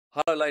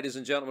Hello, ladies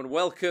and gentlemen.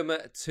 Welcome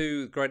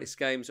to Greatest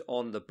Games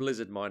on the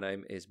Blizzard. My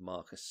name is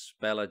Marcus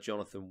Speller.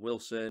 Jonathan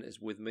Wilson is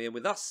with me. And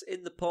with us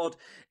in the pod,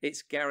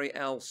 it's Gary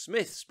L.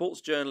 Smith, sports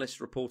journalist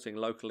reporting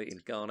locally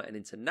in Ghana and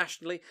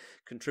internationally,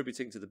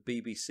 contributing to the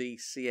BBC,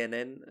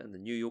 CNN and the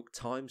New York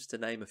Times, to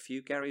name a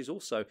few. Gary is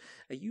also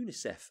a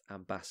UNICEF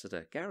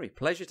ambassador. Gary,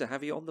 pleasure to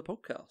have you on the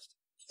podcast.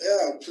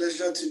 Yeah,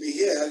 pleasure to be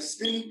here. It's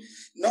been,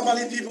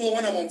 normally people,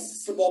 when I'm on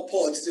football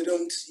pods, they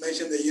don't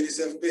mention the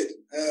UNICEF bit.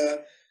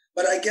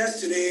 But I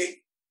guess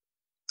today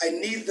I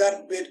need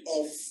that bit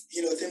of,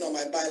 thing on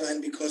my byline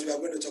because we are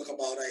going to talk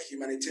about a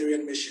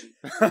humanitarian mission.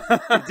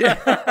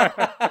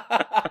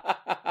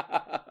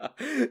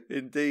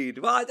 Indeed.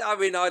 Well,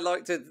 I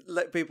like to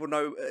let people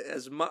know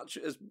as much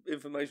as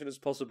information as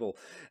possible,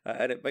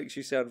 and it makes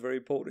you sound very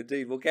important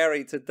indeed. Well,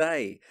 Gary,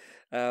 today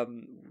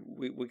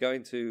we're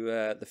going to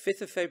the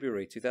 5th of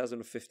February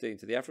 2015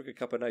 to the Africa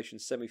Cup of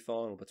Nations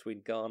semi-final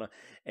between Ghana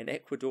and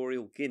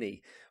Equatorial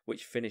Guinea,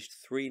 which finished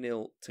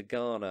 3-0 to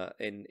Ghana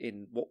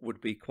in what would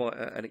be quite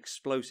an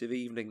explosive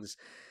evening's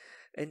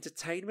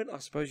entertainment, I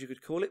suppose you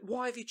could call it.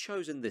 Why have you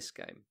chosen this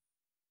game?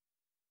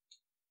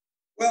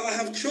 Well, I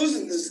have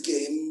chosen this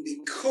game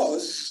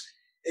because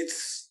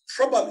it's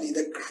probably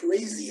the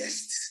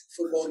craziest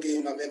football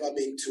game I've ever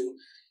been to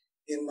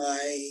in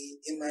my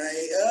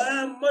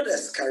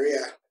modest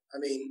career.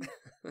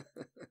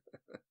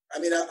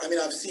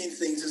 I've seen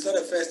things. It's not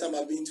the first time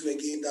I've been to a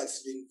game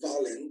that's been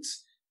violent.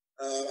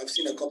 I've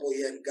seen a couple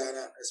here in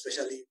Ghana,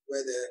 especially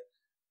where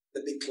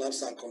the big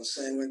clubs are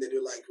concerned when they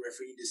do like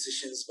referee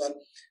decisions. But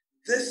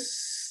this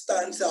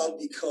stands out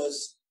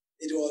because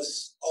it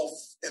was of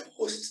a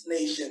host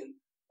nation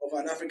of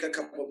an Africa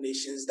Cup of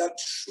Nations that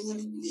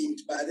truly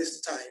believed by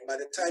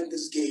the time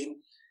this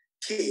game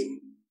came,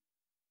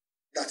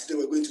 that they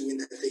were going to win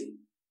the thing.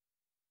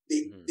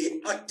 They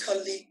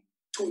utterly,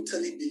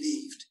 totally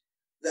believed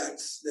that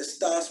the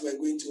stars were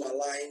going to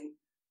align,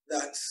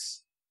 that,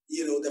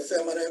 the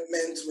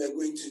firmament were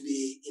going to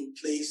be in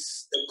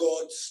place, the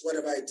gods,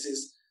 whatever it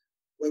is,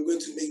 were going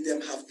to make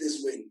them have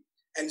this win.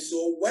 And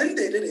so when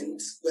they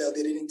didn't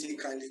take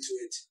kindly to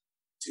it,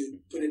 to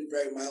put it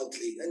very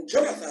mildly. And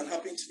Jonathan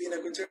happened to be in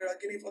Equatorial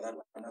Guinea for that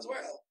one as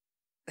well.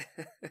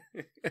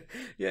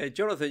 Yeah,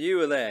 Jonathan, you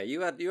were there.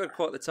 You had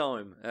quite the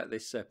time at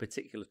this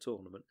particular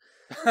tournament.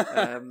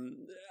 Where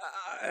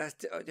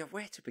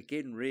to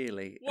begin,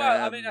 really?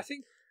 Well, I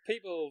think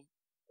people,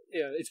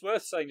 it's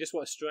worth saying just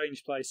what a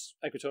strange place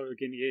Equatorial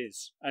Guinea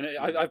is. And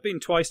I've been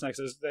twice now,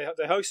 because they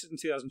hosted in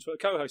 2012,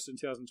 co-hosted in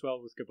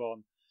 2012 with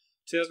Gabon.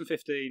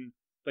 2015,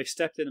 they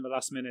stepped in the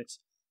last minute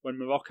when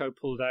Morocco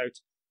pulled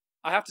out.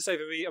 I have to say,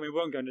 we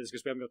won't go into this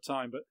because we haven't got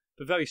time, but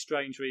for very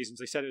strange reasons.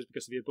 They said it was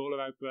because of the Ebola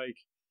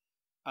outbreak.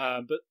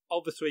 But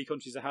of the three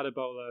countries that had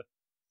Ebola,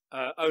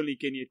 only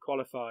Guinea had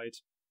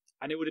qualified,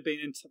 and it would have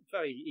been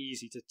very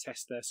easy to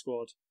test their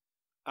squad.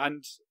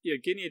 And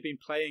Guinea had been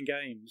playing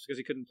games because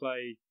he couldn't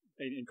play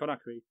in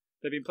Conakry.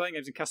 They'd been playing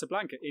games in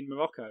Casablanca in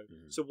Morocco.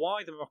 So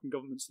why the Moroccan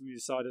government suddenly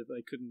decided that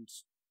they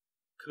couldn't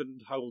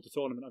hold the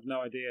tournament, I've no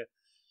idea.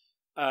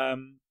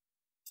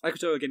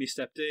 Equatorial Guinea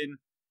stepped in.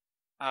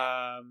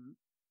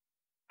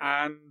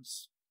 And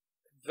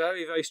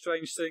very, very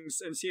strange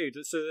things ensued.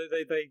 So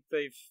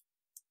they've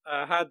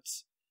had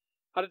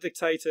a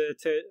dictator,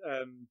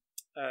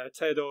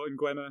 Teodoro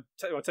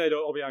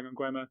Obiang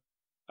Nguema,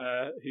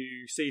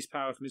 who seized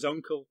power from his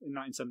uncle in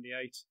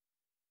 1978.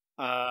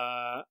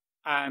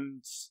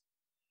 And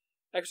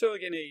Equatorial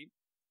Guinea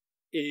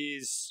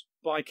is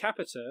by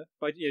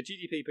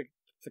GDP per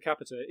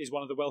capita is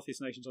one of the wealthiest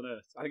nations on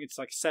earth. I think it's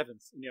like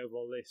 7th in the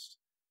overall list.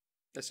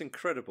 That's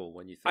incredible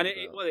when you think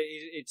about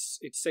it. It's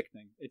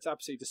sickening. It's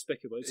absolutely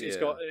despicable. It's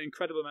got an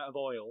incredible amount of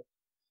oil,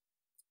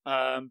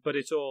 but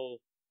it's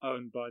all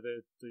owned by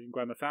the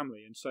Nguema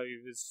family, and so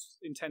there's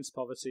intense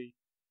poverty,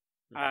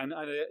 and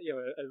a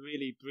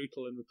really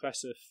brutal and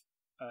repressive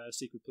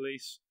secret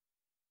police,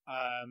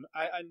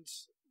 and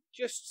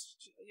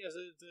just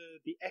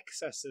the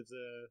excess of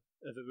the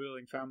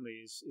ruling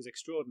family is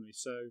extraordinary.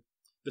 So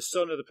the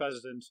son of the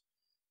president,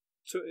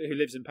 who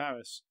lives in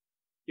Paris,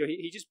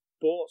 he just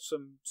bought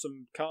some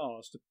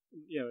cars,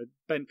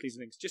 Bentleys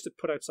and things, just to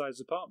put outside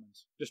his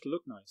apartment, just to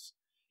look nice.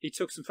 He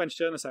took some French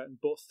journalists out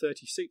and bought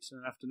 30 seats in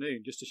an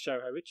afternoon just to show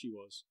how rich he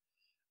was.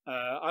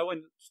 I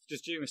went,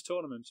 just during this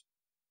tournament,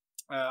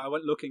 I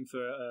went looking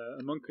for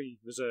a monkey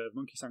reserve,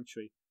 monkey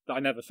sanctuary, that I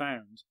never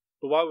found.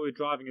 But while we were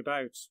driving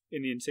about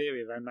in the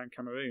interior around Mount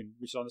Cameroon,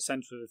 which is on the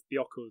centre of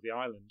Bioko, the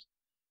island,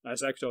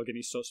 so Equatorial Guinea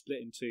is sort of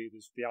split in two.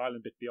 There's the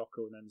island bit,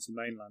 Bioko, and then there's the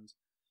mainland,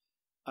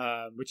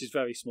 which is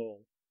very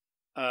small.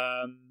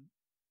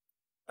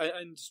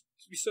 And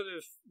we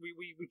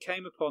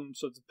came upon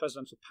sort of the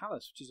presidential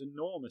palace, which is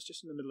enormous,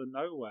 just in the middle of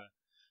nowhere.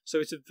 So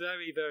it's a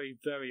very, very,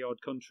 very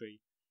odd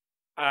country,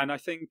 and I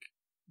think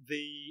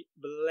the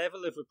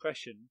level of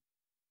repression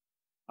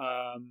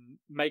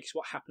makes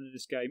what happened in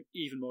this game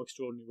even more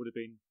extraordinary. Would have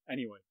been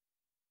anyway.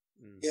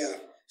 Yeah.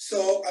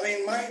 So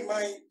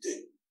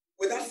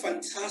with that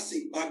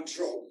fantastic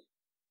backdrop,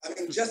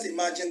 just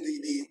imagine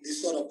the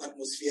sort of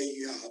atmosphere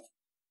you have.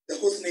 the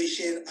host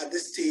nation at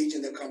this stage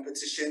in the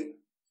competition,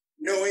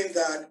 knowing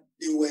that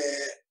they were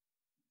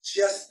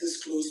just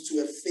this close to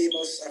a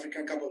famous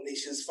African Cup of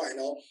Nations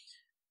final.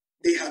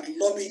 They had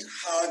lobbied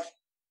hard,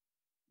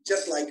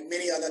 just like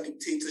many other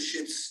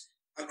dictatorships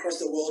across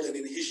the world and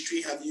in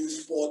history have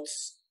used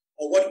sports,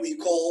 or what we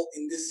call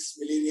in this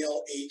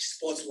millennial age,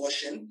 sports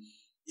washing,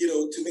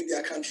 to make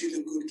their country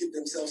look good, give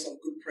themselves some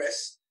good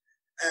press.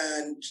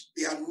 And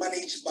they had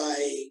managed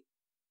by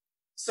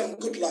some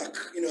good luck,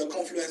 a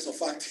confluence of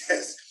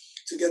factors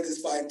to get this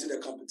far into the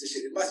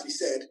competition. It must be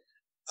said,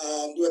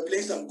 they were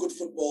playing some good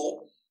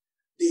football.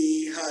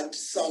 They had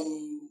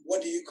some,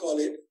 what do you call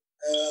it?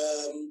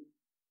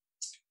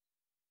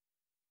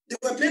 They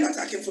were playing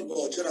attacking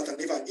football, Jonathan,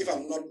 if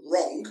I'm not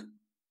wrong.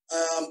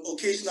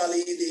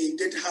 Occasionally, they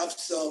did have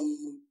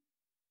some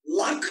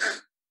luck,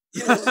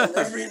 some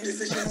refereeing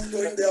decisions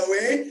going their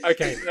way.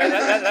 Okay,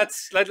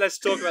 let's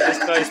talk about this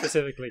very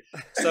specifically.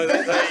 So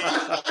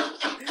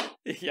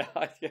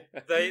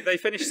they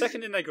finished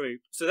second in their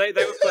group. So they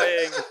were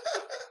playing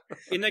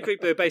in their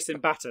group. They were based in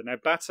Bata. Now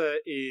Bata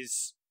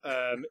is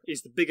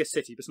the biggest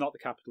city, but it's not the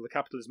capital. The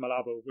capital is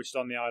Malabo, which is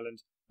on the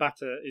island.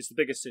 Bata is the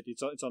biggest city.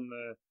 It's on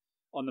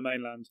the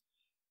mainland.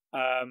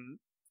 And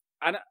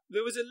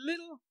there was a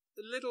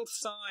little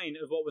sign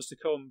of what was to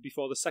come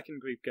before the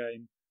second group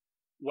game.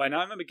 When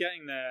I remember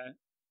getting there,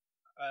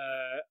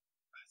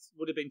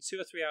 would have been 2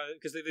 or 3 hours,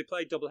 because they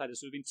played double headers,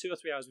 so it would have been 2 or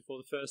 3 hours before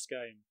the first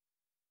game.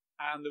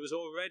 And there was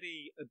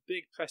already a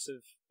big press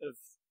of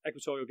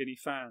Equatorial Guinea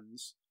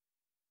fans,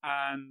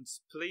 and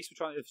police were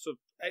trying to sort of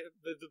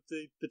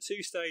the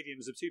two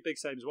stadiums, the two big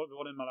stadiums, the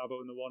one in Malabo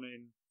and the one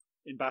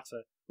in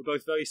Bata, were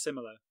both very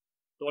similar.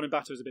 The one in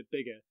Bata was a bit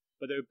bigger,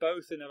 but they were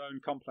both in their own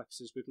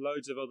complexes with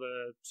loads of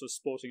other sort of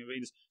sporting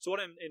arenas. So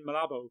one in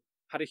Malabo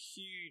had a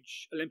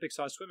huge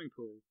Olympic-sized swimming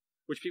pool,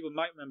 which people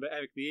might remember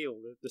Eric the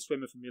Eel, the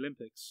swimmer from the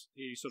Olympics,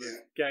 who sort of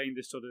gained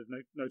this sort of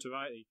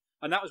notoriety.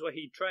 And that was where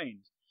he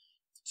trained.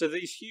 So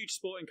these huge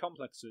sporting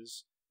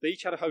complexes, they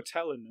each had a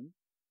hotel in them.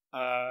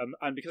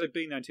 And because I'd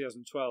been there in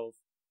 2012,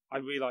 I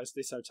realised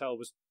this hotel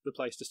was the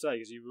place to stay,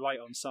 because you're right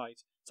on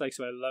site. It takes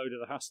away a load of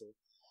the hassle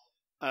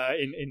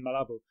in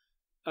Malabo.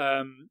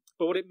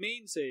 But what it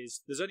means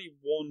is there's only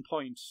one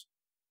point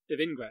of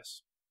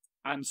ingress.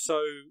 And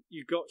so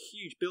you've got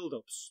huge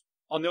build-ups.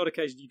 On the odd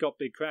occasion, you got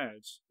big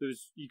crowds.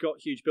 You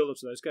got huge build-ups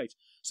to those gates.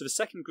 So the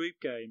second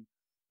group game,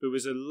 there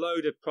was a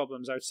load of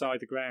problems outside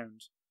the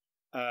ground.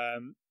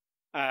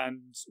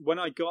 And when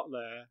I got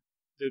there,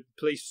 the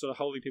police were sort of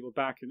holding people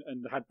back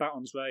and had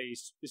batons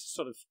raised. This is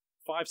sort of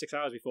 5-6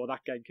 hours before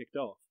that game kicked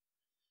off.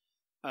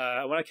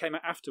 When I came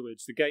out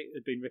afterwards, the gate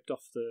had been ripped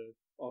off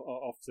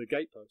the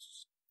gate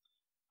posts.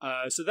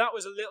 So that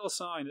was a little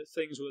sign that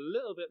things were a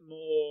little bit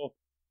more...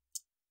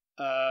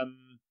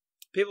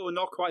 people were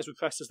not quite as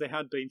repressed as they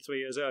had been 3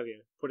 years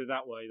earlier, put it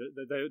that way.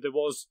 There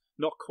was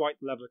not quite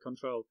the level of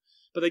control.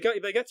 But they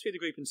get through the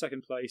group in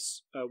second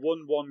place,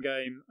 won one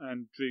game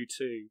and drew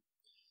 2.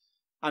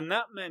 And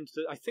that meant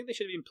that I think they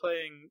should have been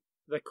playing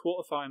their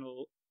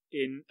quarterfinal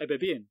in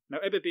Ebebien. Now,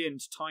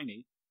 Ebebien's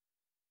tiny,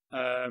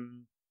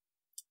 and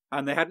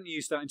they hadn't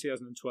used that in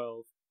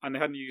 2012, and they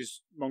hadn't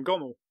used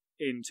Mongomo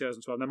in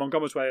 2012. Now,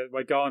 Mongomo's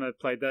where Ghana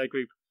played their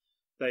group.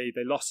 They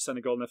lost to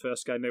Senegal in their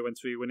first game. They went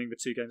through winning the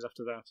 2 games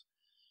after that.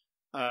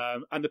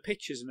 And the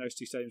pitches in those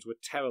 2 stadiums were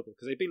terrible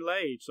because they'd been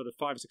laid sort of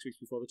 5 or 6 weeks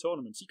before the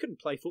tournament. So you couldn't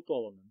play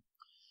football on them.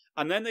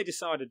 And then they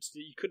decided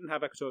that you couldn't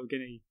have Equatorial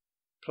Guinea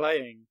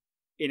playing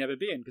in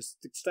Ebebien because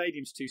the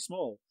stadium's too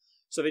small.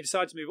 So they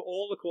decided to move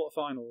all the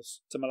quarterfinals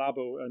to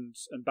Malabo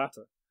and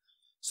Bata.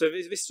 So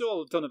this is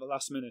all done at the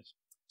last minute.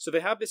 So they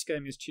had this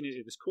game against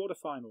Tunisia, this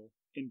quarterfinal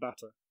in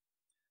Bata.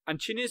 And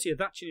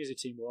that Tunisia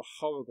team were a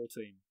horrible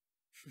team.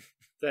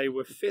 They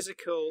were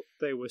physical,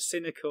 they were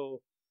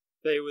cynical,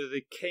 they were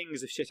the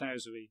kings of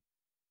shithousery.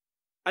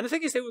 And the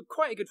thing is, they were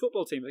quite a good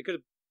football team. They could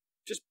have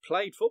just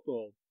played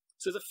football.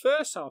 So the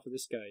first half of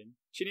this game,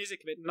 Tunisia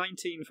commit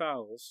 19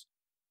 fouls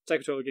to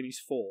Equatorial Guinea's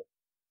 4.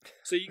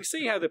 So you can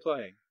see how they're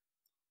playing.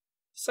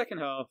 Second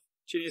half,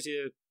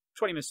 Tunisia,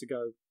 20 minutes to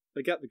go,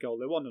 they get the goal,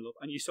 they're 1-0 up,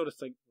 and you sort of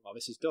think, well,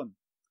 this is done.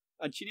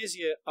 And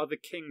Tunisia are the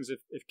kings of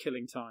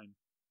killing time.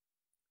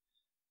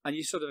 And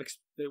you sort of,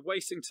 they're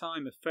wasting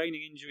time, they're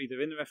feigning injury,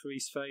 they're in the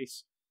referee's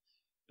face.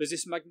 There's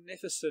this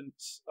magnificent...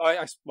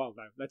 well,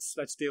 no,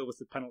 let's deal with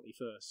the penalty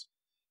first.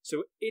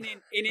 So in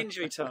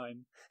injury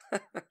time,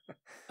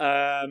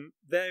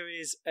 there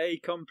is a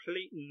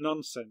complete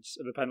nonsense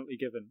of a penalty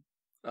given.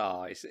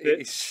 Oh, it's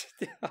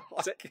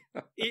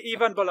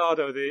Ivan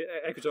Bolado, the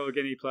Equatorial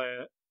Guinea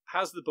player,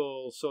 has the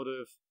ball sort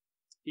of...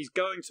 He's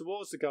going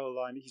towards the goal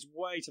line. He's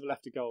way to the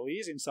left of goal. He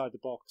is inside the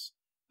box.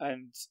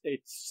 And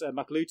it's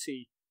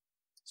Makluti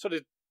sort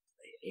of...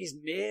 He's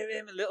near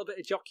him, a little bit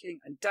of jockeying,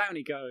 and down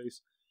he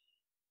goes.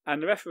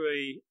 And the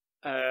referee,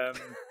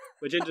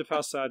 Rajinder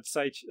Prasad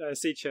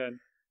Sechen,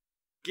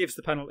 gives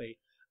the penalty.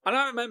 And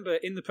I remember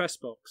in the press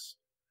box...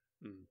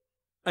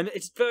 And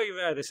it's very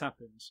rare this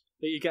happens,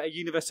 that you get a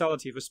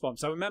universality of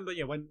response. I remember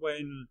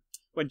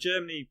when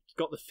Germany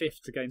got the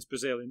 5th against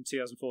Brazil in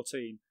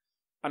 2014,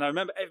 And I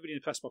remember everybody in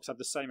the press box had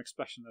the same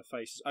expression on their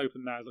faces,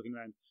 open mouth, looking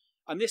around.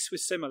 And this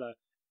was similar.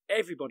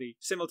 Everybody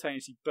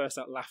simultaneously burst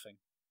out laughing.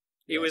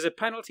 It was a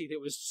penalty that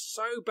was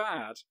so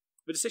bad.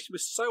 The decision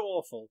was so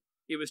awful.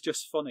 It was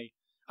just funny.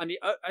 And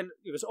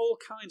it was all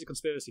kinds of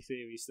conspiracy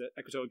theories that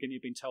Equatorial Guinea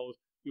had been told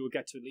you will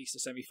get to at least the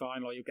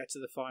semi-final or you'll get to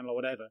the final or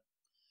whatever.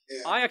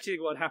 Yeah. I actually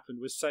think what happened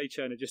was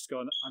Seychelles had just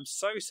gone, I'm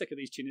so sick of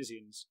these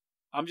Tunisians.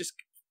 I'm just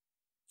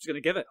going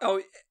to give it.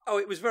 Oh,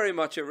 it was very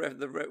much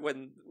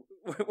when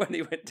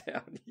he went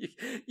down.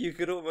 You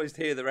could almost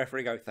hear the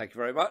referee go, "Thank you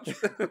very much."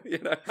 You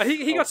know, and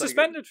he got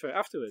suspended for it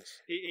afterwards.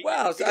 You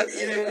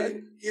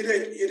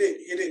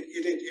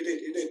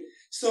did.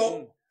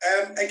 So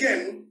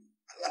again,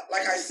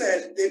 like I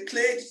said, they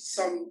played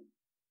some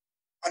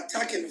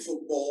attacking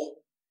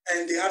football,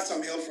 and they had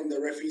some help from the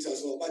referees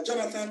as well. But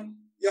Jonathan,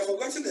 you have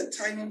forgotten the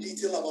tiny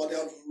detail about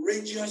the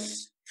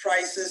outrageous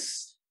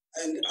prizes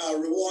and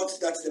rewards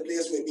that the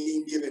players were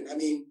being given. I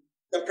mean,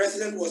 the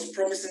president was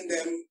promising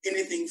them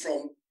anything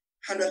from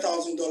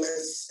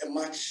 $100,000 a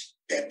match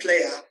per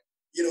player,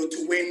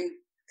 to win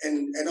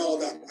and all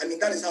that. I mean,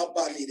 that is how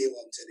badly they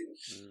wanted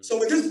it. So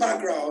with this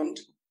background,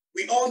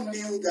 we all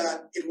knew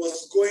that it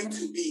was going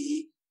to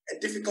be a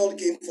difficult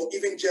game for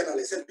even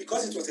journalists. And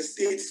because it was a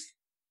state,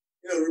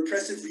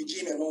 repressive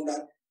regime and all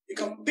that, you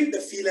can pick the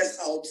feelers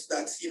out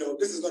that,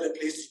 this is not a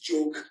place to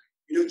joke.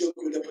 You don't joke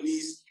with the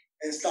police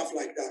and stuff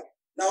like that.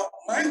 Now,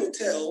 my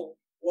hotel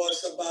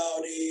was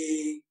about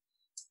a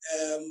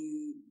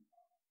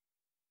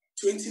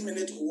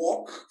 20-minute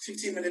walk,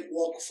 15-minute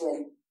walk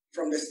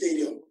from the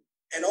stadium.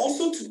 And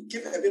also to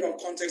give a bit of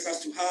context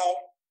as to how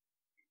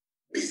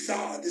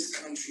bizarre this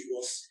country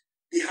was.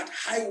 They had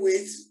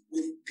highways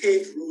with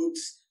paved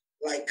roads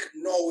like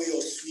Norway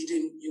or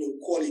Sweden,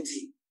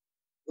 quality.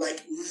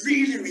 Like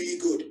really, really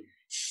good.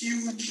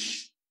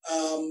 Huge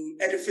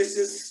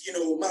edifices,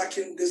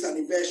 marking this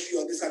anniversary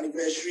or this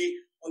anniversary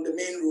on the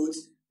main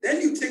roads.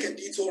 Then you take a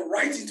detour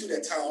right into the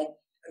town,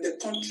 and the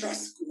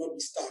contrast could not be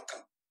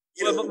starker.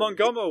 Well,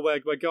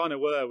 Montgomery, where Ghana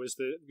were,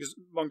 because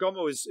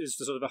Montgomery is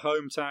the sort of a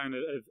hometown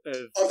of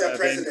the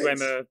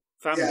Nguema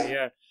family,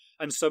 yeah.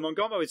 And so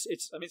Montgomery,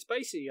 it's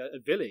basically a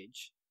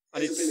village,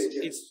 and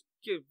it's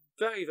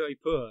very, very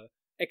poor,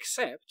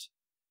 except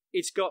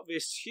it's got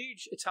this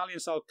huge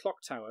Italian-style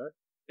clock tower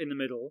in the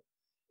middle.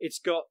 It's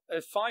got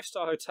a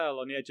 5-star hotel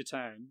on the edge of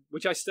town,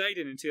 which I stayed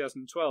in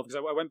 2012 because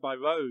I went by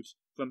road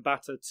from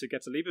Bata to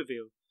get to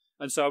Libreville.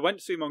 And so I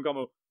went through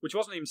Montgomery, which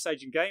wasn't even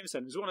staging games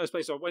then. It was one of those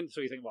places I went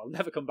through thinking, well, I'll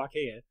never come back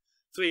here.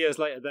 3 years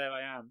later, there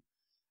I am.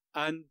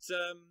 And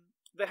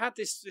they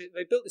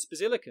built this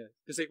basilica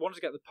because they wanted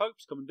to get the Pope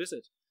to come and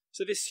visit.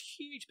 So this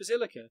huge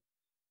basilica,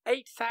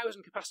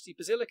 8,000 capacity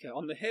basilica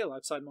on the hill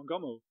outside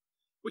Montgomery,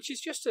 which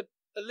is just a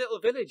little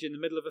village in the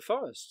middle of a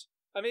forest.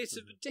 I mean, it's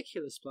a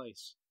ridiculous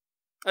place.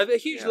 A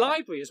huge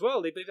library as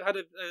well. They've had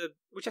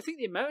which I think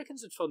the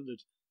Americans had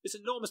funded. This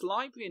enormous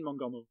library in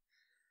Montgomery.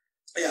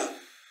 Yeah.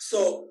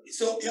 So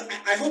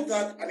I hope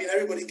that,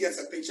 everybody gets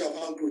a picture of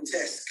how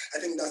grotesque. I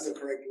think that's the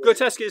correct word.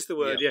 Grotesque is the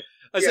word, yeah.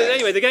 So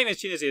anyway, the game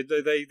is Tunisia.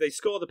 They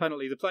score the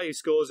penalty. The player who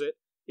scores it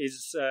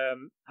is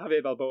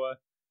Javier Balboa.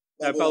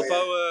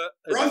 Balboa.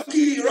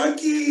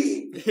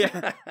 Rocky.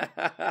 Yeah.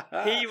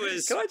 He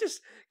was.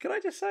 Can I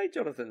just say,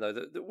 Jonathan, though,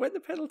 that when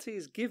the penalty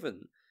is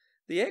given,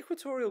 the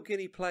Equatorial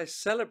Guinea players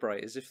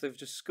celebrate as if they've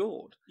just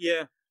scored.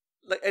 Yeah.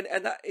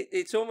 And that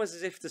it's almost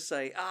as if to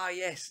say,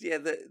 yes, yeah,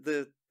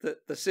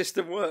 the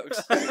system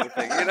works, sort of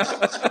thing,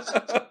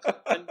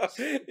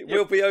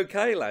 We'll be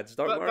okay, lads.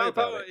 Don't worry about it.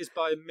 Balboa is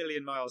by a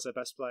million miles their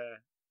best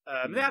player.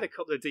 They had a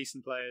couple of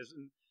decent players.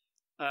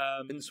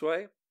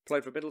 Insway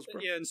played for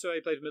Middlesbrough. Yeah,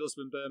 Insway played for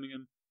Middlesbrough and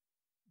Birmingham.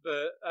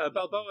 But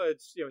Balboa,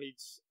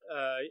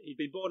 he'd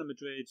been born in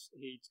Madrid.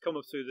 He'd come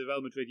up through the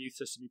Real Madrid youth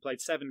system. He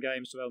played 7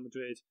 games for Real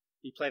Madrid.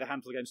 He played a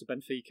handful of games for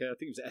Benfica. I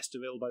think it was at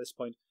Estoril by this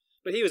point.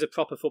 But he was a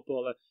proper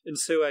footballer.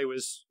 Insue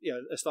was,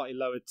 a slightly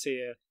lower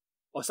tier,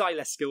 or slightly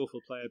less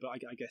skillful player, but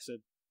I guess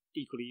an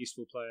equally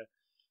useful player.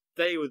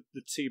 They were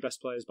the 2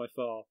 best players by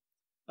far.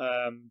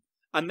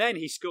 And then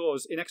he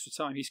scores, in extra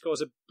time,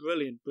 a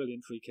brilliant,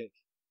 brilliant free kick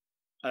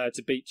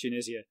to beat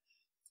Tunisia.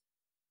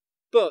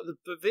 But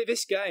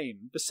this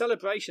game, the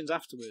celebrations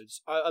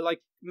afterwards are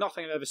like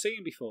nothing I've ever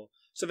seen before.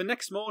 So the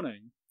next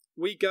morning,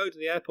 we go to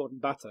the airport in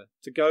Bata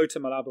to go to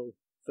Malabo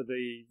for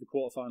the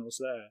quarterfinals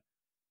there.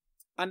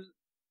 And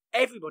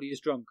everybody is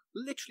drunk.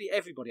 Literally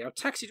everybody. Our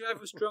taxi driver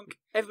was drunk.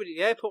 Everybody at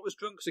the airport was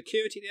drunk.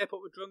 Security at the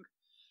airport were drunk.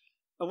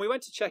 And we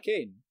went to check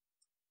in.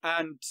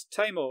 And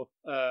Tamor,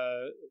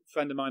 a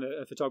friend of mine,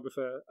 a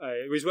photographer,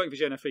 he was working for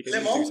Jeune Afrique.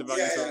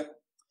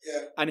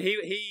 Yeah. And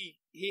he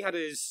had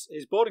his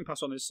boarding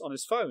pass on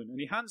his phone, and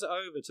he hands it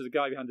over to the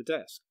guy behind the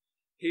desk,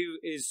 who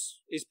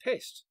is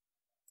pissed.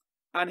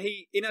 And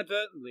he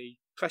inadvertently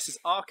presses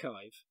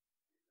archive.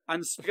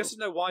 And because there's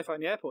no Wi-Fi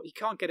in the airport, he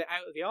can't get it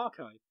out of the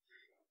archive.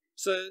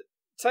 So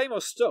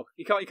Taymor's stuck.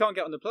 He can't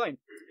get on the plane.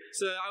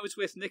 So I was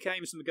with Nick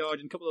Ames from The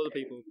Guardian, a couple of other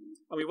people,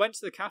 and we went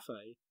to the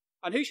cafe.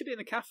 And who should be in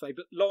the cafe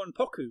but Lauren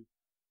Poku,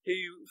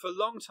 who for a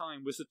long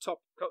time was the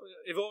top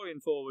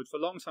Ivorian forward. For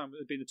a long time,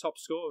 had been the top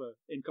scorer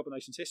in Cup of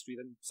Nations history.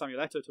 Then Samuel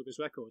Eto'o took his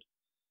record.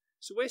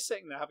 So we're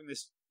sitting there having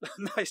this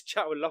nice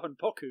chat with Lauren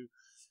Poku,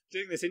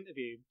 doing this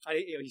interview. And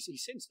he's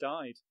since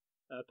died,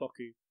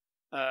 Poku.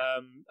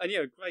 And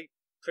great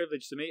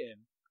privilege to meet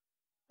him.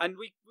 And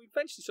we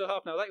eventually saw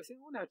half an hour later, we think,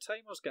 oh, now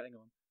Taymor's getting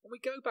on. And we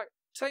go back,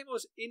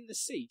 Taymor's in the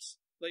seat,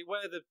 like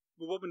where the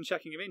woman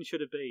checking him in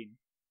should have been.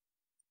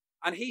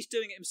 And he's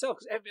doing it himself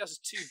because everybody else is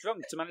too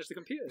drunk to manage the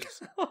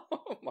computers.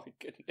 Oh my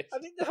goodness! I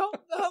mean, the whole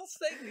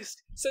thing is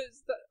so.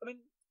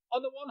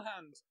 On the one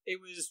hand, it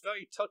was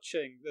very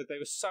touching that they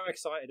were so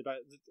excited about,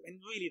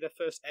 really their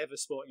first ever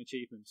sporting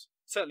achievement,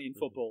 certainly in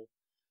football.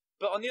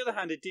 But on the other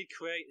hand, it did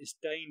create this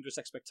dangerous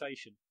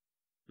expectation.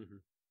 Mm-hmm.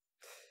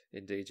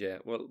 Indeed, yeah.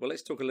 Well,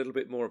 let's talk a little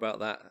bit more about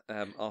that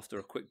after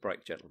a quick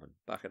break, gentlemen.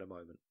 Back in a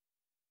moment.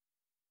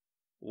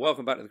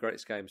 Welcome back to the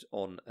Greatest Games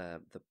on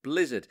the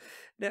Blizzard.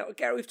 Now,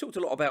 Gary, we've talked a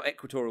lot about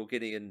Equatorial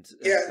Guinea and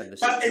the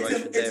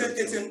situation there.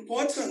 It's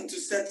important to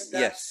set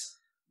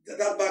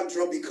that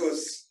backdrop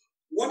because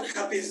what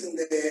happens in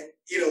there,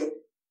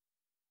 you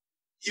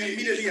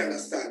immediately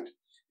understand.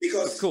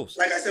 Because, of course,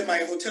 like I said, my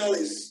hotel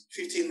is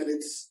 15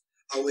 minutes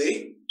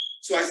away.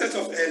 So I set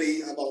off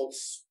early, about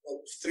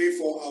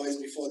 3-4 hours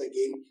before the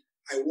game.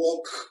 I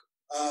walk,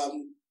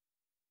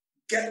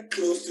 get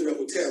close to the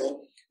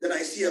hotel. Then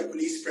I see a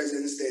police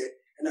presence there.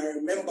 And I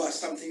remember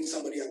something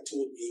somebody had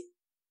told me,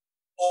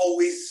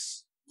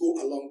 always go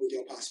along with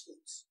your passport.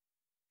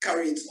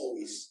 Carry it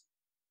always.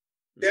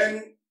 Mm-hmm.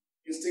 Then,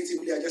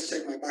 instinctively, I just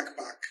check my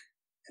backpack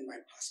and my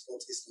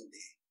passport is not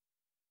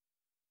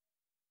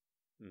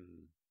there.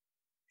 Mm-hmm.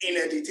 In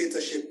a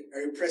dictatorship, a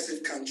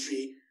repressive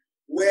country,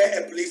 where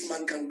a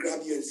policeman can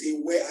grab you and say,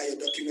 where are your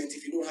documents?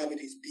 If you don't have it,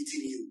 he's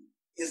beating you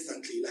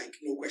instantly, like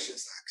no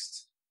questions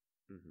asked.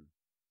 Mm-hmm.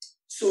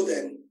 So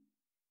then,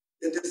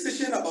 the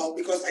decision about,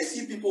 because I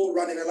see people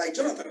running, and like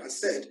Jonathan has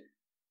said,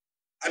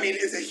 I mean,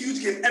 it's a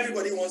huge game.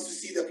 Everybody wants to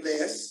see the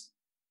players.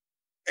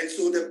 And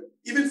so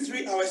even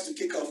 3 hours to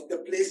kick off, the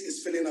place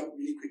is filling up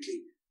really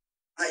quickly.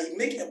 I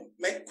make a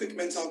quick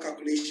mental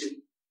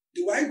calculation.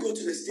 Do I go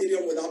to the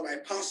stadium without my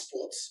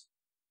passport?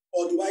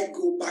 Or do I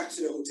go back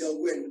to the hotel,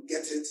 go and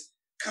get it,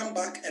 come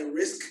back and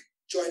risk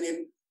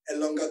joining a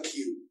longer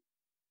queue?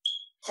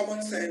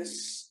 Common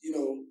sense,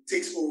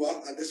 takes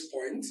over at this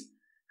point.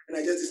 And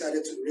I just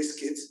decided to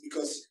risk it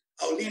because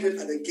I'll leave it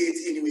at the gate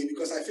anyway,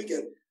 because I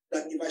figured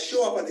that if I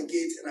show up at the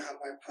gate and I have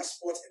my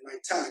passport and my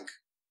tag,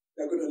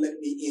 they're going to let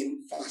me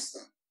in faster,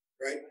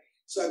 right?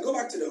 So I go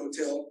back to the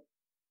hotel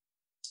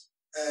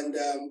and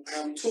I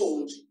am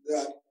told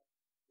that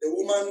the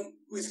woman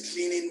who is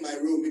cleaning my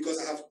room, because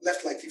I have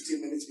left like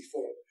 15 minutes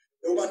before,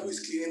 the woman who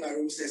is cleaning my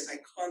room says, I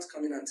can't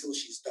come in until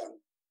she's done.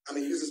 I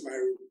mean, this is my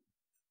room.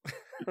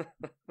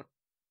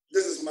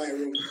 This is my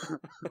room.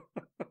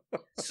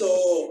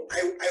 So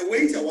I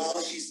wait a while,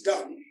 she's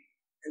done,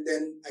 and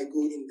then I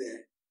go in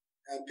there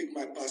and pick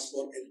my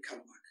passport and come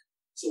back.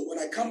 So when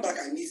I come back,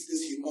 I meet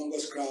this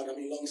humongous crowd. I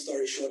mean, long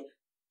story short,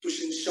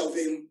 pushing,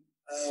 shoving,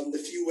 the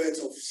few words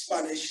of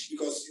Spanish,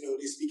 because,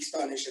 they speak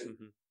Spanish, and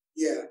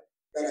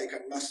that I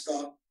can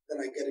master. Then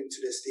I get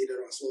into the stadium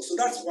as well. So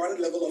that's one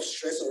level of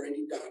stress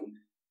already done.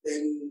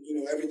 Then,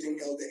 everything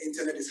else, the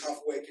internet is half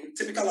working.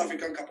 Typical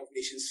African Cup of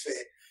Nations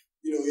fare.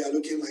 You're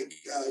looking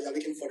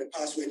for the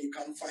password, you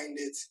can't find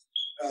it.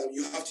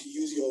 You have to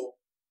use your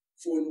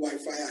phone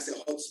Wi-Fi as a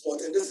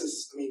hotspot. And this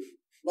is,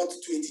 not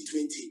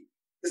 2020.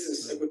 This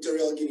is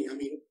Equatorial Guinea.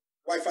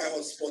 Wi-Fi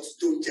hotspots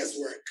don't just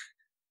work,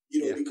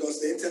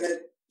 because the internet,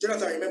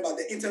 Jonathan, remember,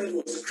 the internet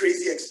was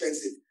crazy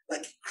expensive.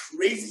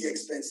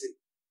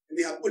 And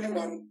they have only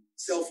one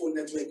cell phone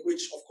network,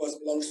 which, of course,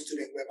 belongs to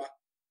the Weber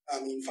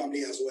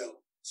family as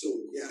well. So,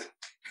 yeah,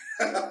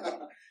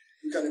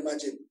 you can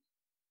imagine.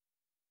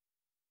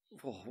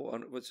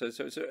 So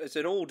it's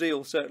an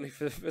ordeal, certainly,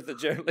 for the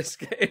journalists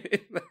getting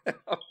in there.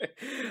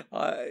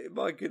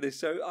 My goodness.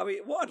 So,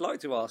 what I'd like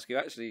to ask you,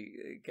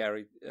 actually,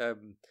 Gary,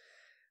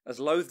 as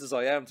loath as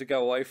I am to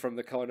go away from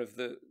the kind of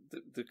the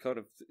kind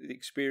of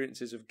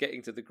experiences of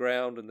getting to the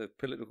ground and the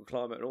political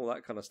climate and all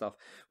that kind of stuff,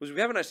 was we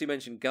haven't actually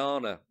mentioned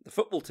Ghana, the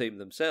football team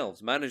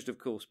themselves, managed, of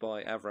course,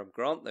 by Avram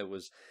Grant. There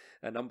was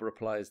a number of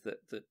players that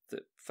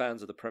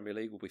fans of the Premier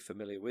League will be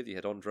familiar with. You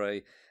had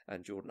Andre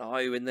and Jordan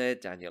Ayew in there,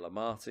 Daniel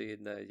Amati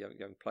in there,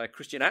 young player.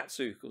 Christian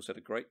Atsu, of course, had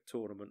a great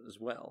tournament as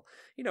well.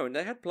 And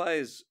they had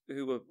players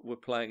who were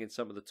playing in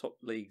some of the top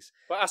leagues.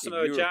 But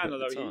Asamoah Gyan,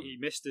 although he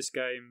missed this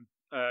game,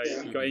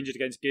 he got injured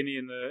against Guinea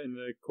in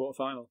the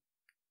quarterfinal.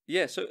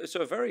 Yeah, so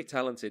a very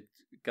talented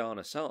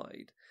Ghana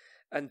side.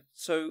 And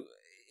so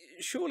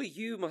surely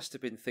you must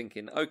have been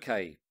thinking,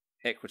 okay,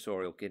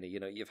 Equatorial Guinea,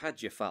 you've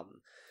had your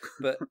fun,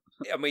 but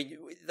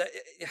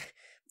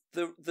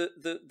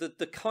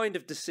the kind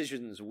of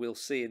decisions we'll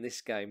see in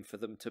this game for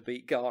them to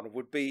beat Ghana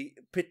would be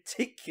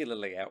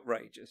particularly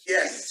outrageous.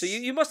 Yes. So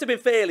you must have been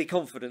fairly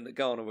confident that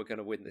Ghana were going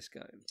to win this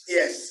game.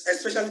 Yes,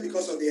 especially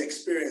because of the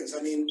experience.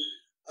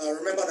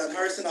 Remember that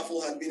Harrison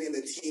Affle had been in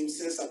the team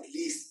since at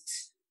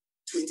least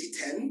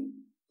 2010,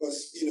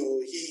 because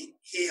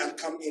he had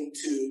come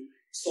into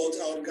sort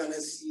out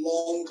Ghana's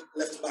long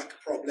left-back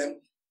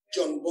problem.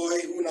 John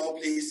Boy, who now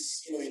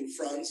plays, in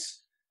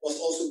France, was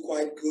also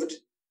quite good.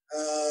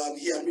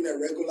 He had been a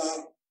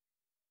regular.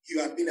 He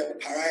had been a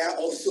pariah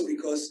also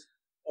because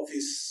of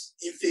his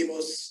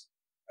infamous.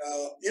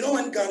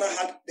 When Ghana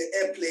had the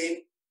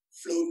airplane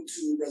flown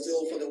to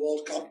Brazil for the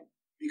World Cup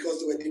because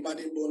they were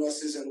demanding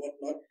bonuses and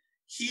whatnot,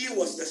 he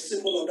was the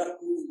symbol of that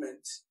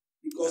movement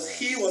because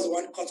he was the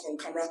one caught on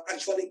camera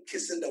actually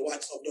kissing the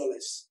wats of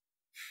dollars.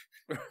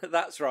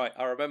 That's right.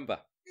 I remember.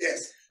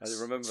 Yes. I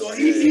remember. So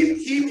he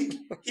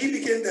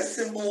became the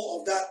symbol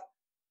of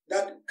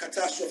that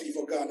catastrophe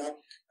for Ghana.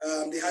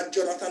 They had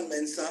Jonathan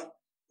Mensah,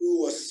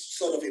 who was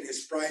sort of in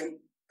his prime.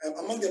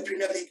 Among the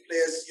Premier League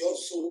players, you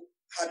also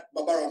had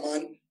Baba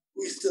Rahman,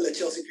 who is still a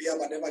Chelsea player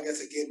but never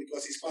gets a game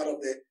because he's part of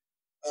the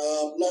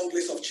long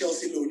list of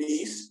Chelsea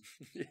loanees.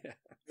 Yeah.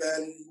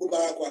 Then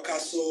Mubarak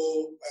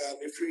Wakaso,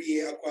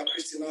 Efriye Akwa,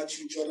 Christian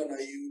Achu, Jordan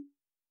Ayew,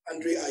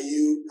 Andre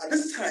Ayew. At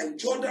this time,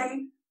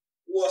 Jordan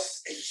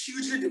was a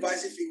hugely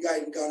divisive figure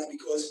in Ghana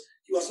because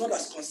he was not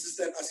as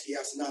consistent as he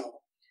is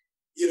now.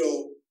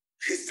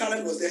 His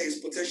talent was there, his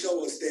potential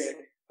was there,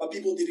 but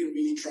people didn't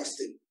really trust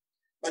him.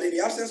 But in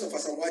the absence of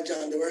Asamoah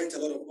Gyan, there weren't a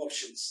lot of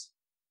options.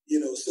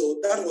 So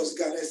that was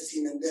Ghana's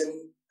team. And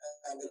then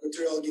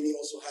Equatorial Guinea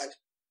also had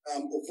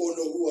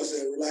Ofono, who was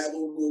a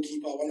reliable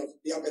goalkeeper, one of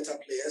their better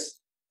players.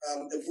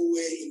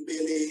 Evuwe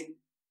Imbele.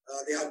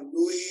 They had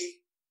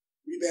Rui,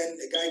 Ruben,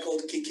 a guy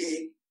called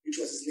Keke, which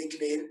was his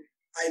nickname.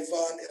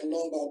 Ivan,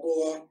 Elon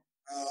Balboa,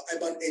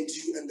 Ivan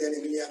Edu, and then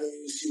Emiliano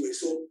Usiwe.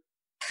 So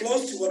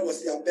close to what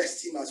was their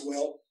best team as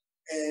well.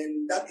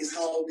 And that is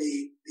how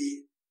they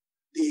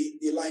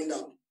lined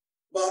up.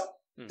 But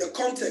the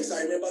context,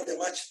 I remember the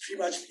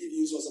pre-match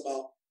previews was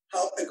about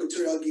how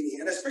Equatorial Guinea,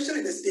 and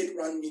especially the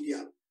state-run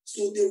media,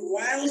 so they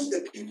riled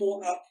the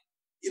people up,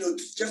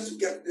 just to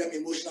get them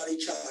emotionally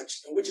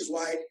charged, and which is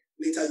why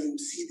later you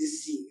see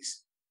these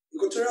scenes.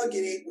 Equatorial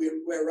Guinea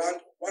were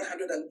ranked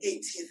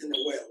 118th in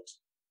the world,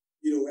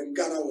 and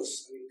Ghana.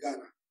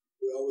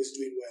 We were always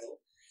doing well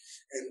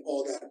and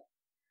all that.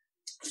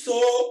 So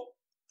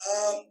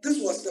this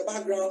was the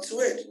background to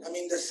it.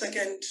 The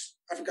second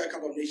Africa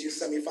Cup of Nations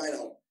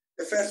semi-final.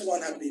 The first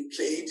one had been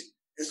played,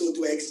 and so they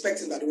were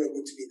expecting that they were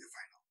going to be in the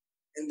final.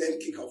 And then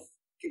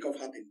kickoff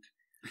happened.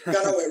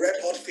 Ghana were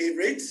red-hot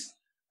favorites.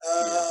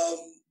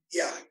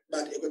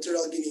 But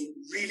Equatorial Guinea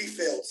really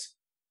failed.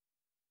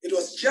 It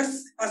was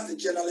just as the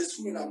journalists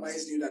who in our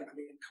minds knew that,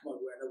 come on,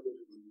 we're not going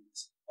to win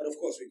this. But of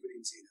course, we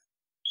couldn't say that.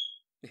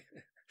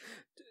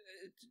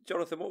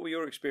 Jonathan, what were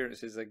your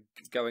experiences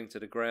going to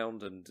the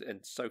ground and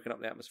soaking up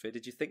the atmosphere?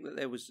 Did you think that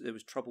there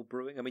was trouble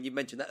brewing? You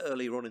mentioned that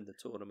earlier on in the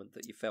tournament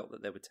that you felt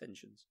that there were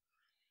tensions.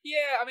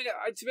 Yeah,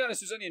 to be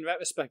honest, it was only in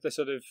retrospect I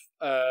sort of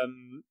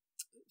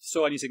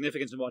saw any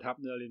significance in what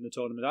happened early in the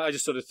tournament. I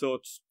just sort of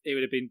thought it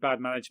would have been bad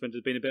management.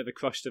 There'd been a bit of a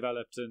crush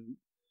developed, and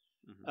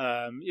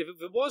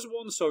there was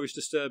one story which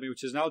disturbed me,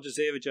 which is an Al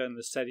Jazeera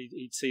journalist said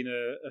he'd seen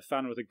a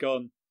fan with a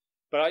gun,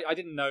 but I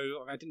didn't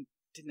know. I didn't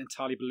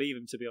entirely believe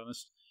him, to be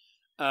honest.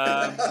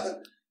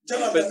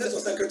 Jonathan, this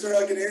was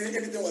Equatorial Guinea.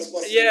 Anything was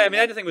possible. Yeah,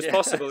 anything was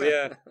possible.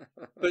 Yeah,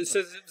 but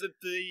so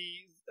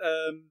the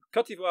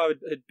Cote d'Ivoire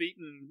had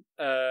beaten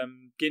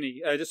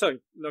Guinea.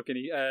 Not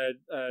Guinea.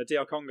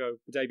 DR Congo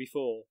the day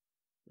before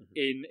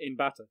in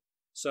Bata.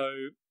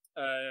 So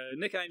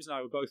Nick Ames and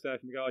I were both there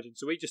from the Guardian.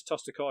 So we just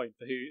tossed a coin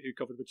for who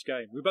covered which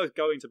game. We were both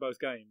going to both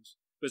games,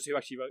 but who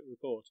actually wrote the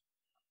report.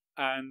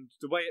 And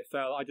the way it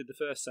fell, I did the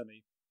first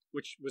semi,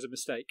 which was a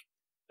mistake.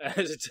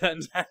 As it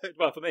turns out,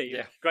 well, for me,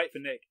 great for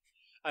Nick.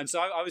 And so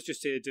I was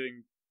just here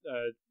doing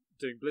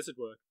Blizzard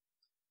work.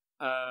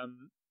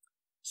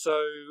 So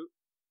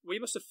we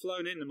must have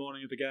flown in the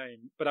morning of the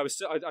game, but I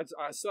still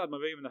had my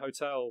room in the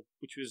hotel,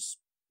 which was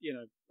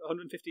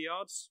 150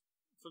 yards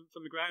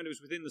from the ground. It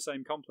was within the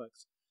same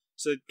complex,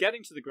 so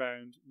getting to the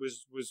ground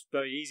was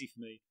very easy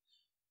for me.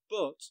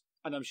 But,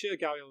 and I'm sure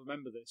Gary will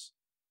remember this,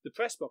 the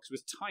press box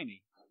was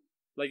tiny.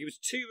 It was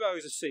 2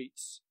 rows of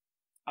seats.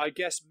 I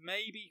guess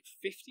maybe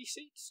 50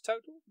 seats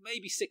total,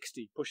 maybe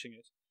 60 pushing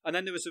it. And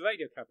then there was the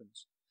radio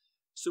cabins.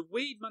 So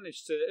we'd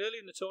managed to, early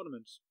in the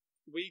tournament,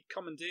 we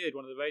commandeered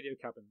one of the radio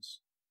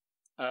cabins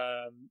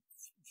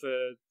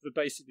for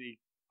basically,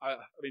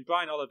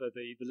 Brian Oliver,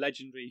 the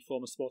legendary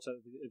former sports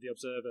editor of the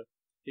Observer,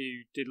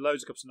 who did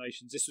loads of Cups of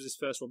Nations. This was his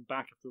first one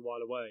back after a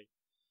while away.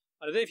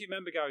 And I don't know if you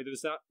remember, Gary, there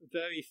was that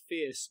very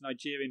fierce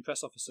Nigerian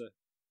press officer.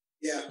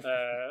 Yeah.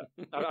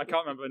 I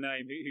can't remember her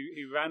name,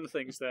 who ran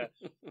things there.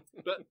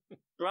 But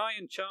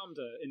Brian charmed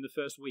her in the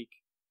first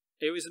week.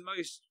 It was the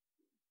most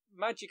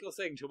magical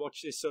thing to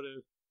watch this sort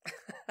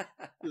of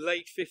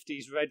late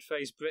 50s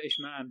red-faced British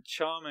man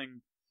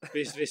charming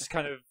this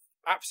kind of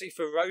absolutely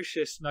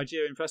ferocious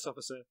Nigerian press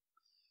officer.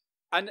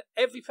 And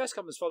every press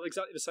conference followed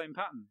exactly the same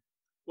pattern,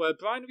 where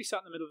Brian would be sat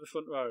in the middle of the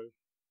front row,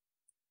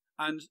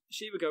 and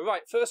she would go,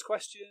 right, first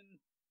question,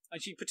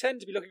 and she'd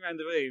pretend to be looking around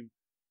the room.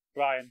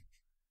 Brian.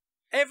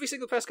 Every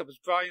single press conference,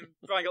 Brian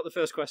got the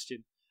first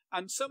question,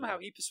 and somehow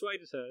he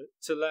persuaded her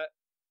to let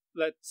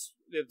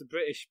the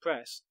British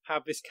press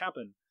have this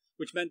cabin,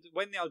 which meant that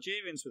when the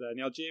Algerians were there, and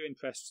the Algerian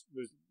press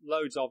was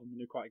loads of them and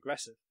they were quite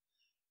aggressive,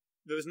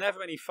 there was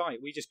never any fight.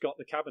 We just got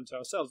the cabin to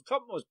ourselves. The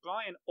problem was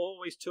Brian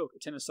always took a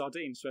tin of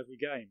sardines to every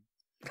game.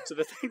 So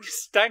the thing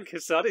just stank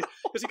of sardines.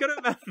 Because you've got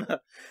to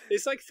remember,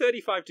 it's like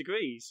 35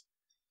 degrees.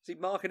 Is he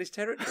marking his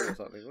territory or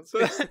something?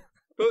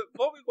 But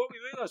what we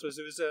realised was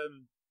there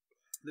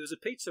was a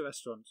pizza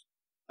restaurant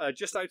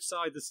just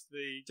outside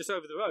just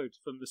over the road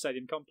from the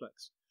stadium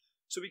complex.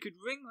 So we could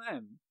ring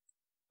them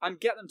and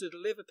get them to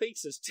deliver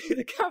pizzas to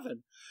the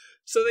cavern.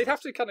 So they'd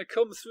have to kind of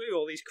come through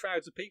all these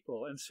crowds of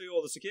people and through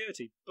all the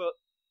security. But,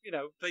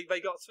 they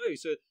got through.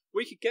 So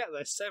we could get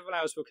there several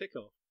hours before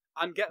kickoff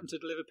and get them to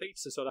deliver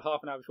pizza sort of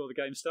half an hour before the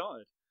game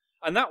started.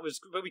 And that was,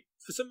 but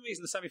for some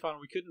reason, the semi-final,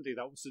 we couldn't do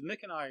that. So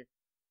Nick and I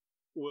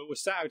were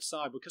sat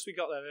outside. Because we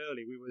got there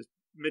early, we were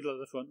middle of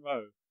the front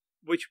row,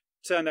 which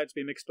turned out to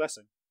be a mixed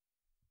blessing.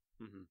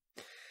 Mm-hmm.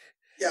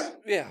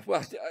 Yeah.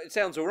 Well, it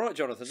sounds all right,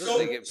 Jonathan. Doesn't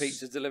he get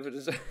pizzas delivered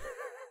as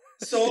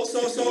So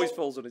always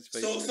falls on his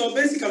feet. So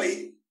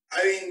basically,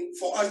 I mean,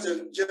 for us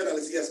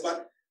journalists, yes,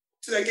 but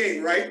to the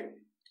game, right?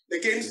 The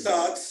game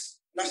starts,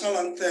 national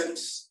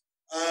anthems.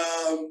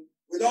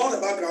 With all the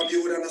background,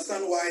 you would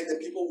understand why the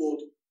people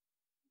would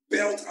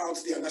belt out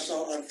their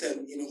national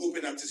anthem in hope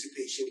and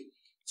anticipation.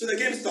 So the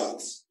game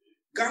starts.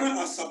 Ghana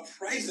are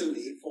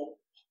surprisingly, for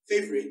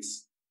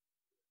favorites,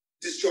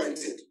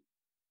 disjointed.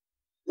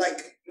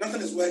 Like,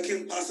 nothing is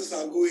working, passes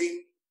are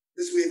going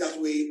this way, that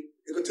way.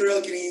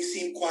 Equatorial Guinea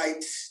seem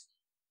quite,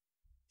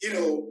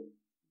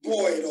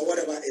 buoyed or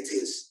whatever it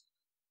is.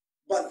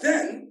 But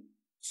then,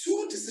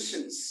 two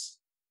decisions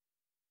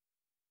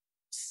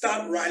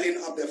start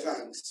riling up their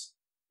fans.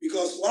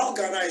 Because while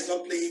Ghana is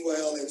not playing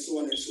well and so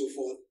on and so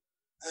forth,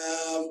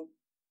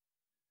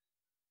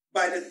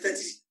 by the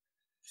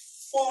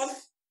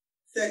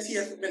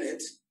 30th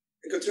minute,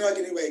 Equatorial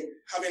Guinea were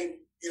having,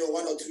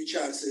 one or two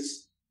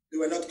chances. They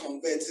were not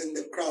converting.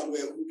 The crowd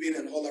were whooping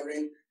and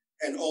hollering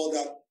and all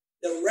that.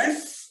 The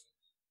ref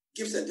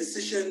gives a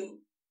decision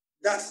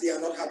that they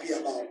are not happy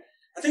about.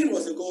 I think it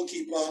was the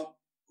goalkeeper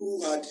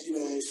who had,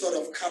 sort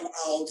of come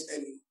out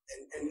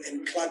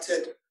and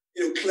clattered,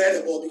 cleared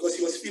the ball because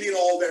he was feeling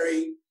all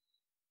very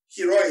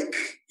heroic,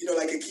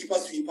 like a keeper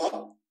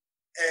sweeper.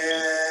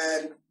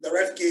 And the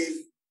ref gave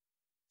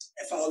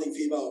a foul in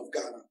favor of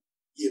Ghana,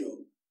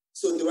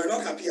 So they were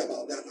not happy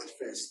about that at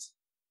first.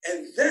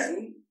 And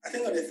then, I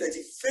think on the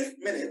 35th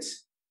minute,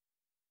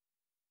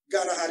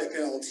 Ghana had a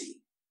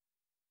penalty.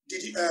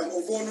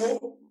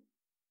 Ovono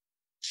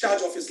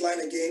charged off his line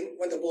again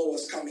when the ball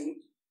was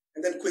coming.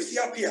 And then Kwesi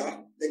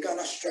Appiah, the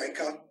Ghana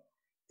striker,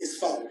 is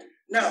fouled.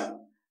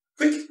 Now,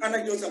 quick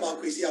anecdote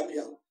about Kwesi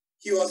Appiah.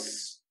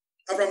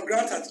 Avram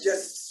Grant had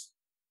just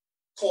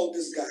called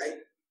this guy,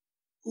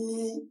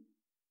 who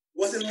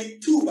was in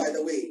League 2, by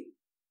the way,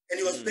 and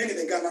he was playing in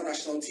the Ghana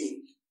national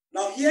team.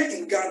 Now, here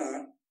in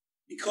Ghana,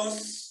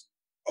 because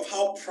of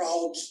how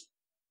proud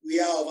we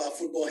are of our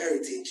football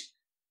heritage,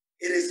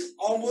 it is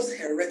almost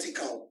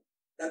heretical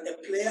that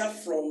a player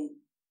from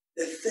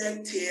the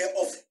third tier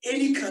of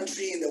any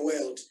country in the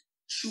world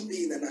should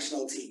be in the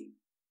national team.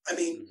 I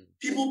mean,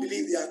 people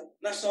believe their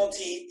national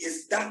team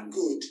is that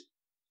good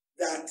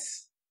that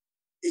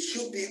it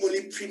should be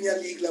only Premier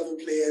League level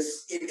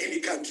players in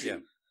any country.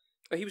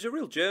 Yeah. He was a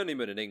real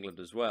journeyman in England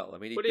as well. I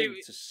mean, he'd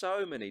been to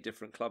so many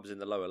different clubs in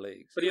the lower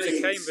leagues. But he was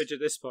at Cambridge at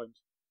this point.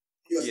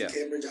 He was at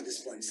Cambridge at this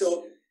point.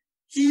 So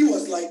he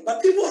was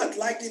but people had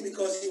liked him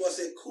because he was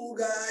a cool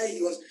guy.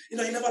 He was, he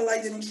never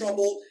liked any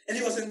trouble. And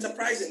he was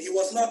enterprising. He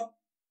was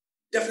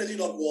definitely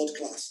not world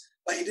class,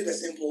 but he did the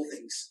simple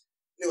things.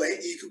 Anyway,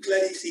 you could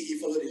clearly see he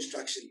followed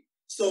instruction.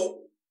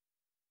 So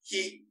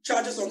he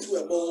charges onto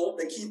a ball.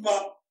 The keeper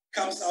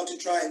comes out to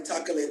try and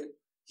tackle it.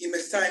 He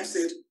mistimes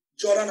it.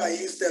 Jordan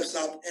Ayew steps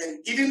up.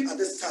 And even at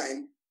this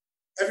time,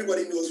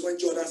 everybody knows when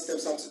Jordan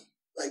steps up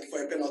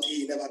for a penalty,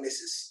 he never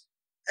misses.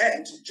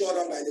 And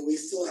Jordan, by the way,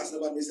 still has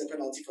never missed a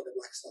penalty for the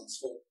Black Stars,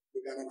 for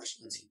the Ghana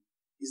national team.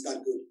 He's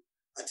that good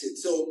at it.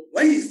 So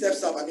when he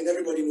steps up,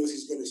 everybody knows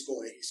he's going to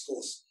score, and he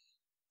scores.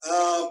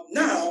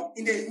 Now,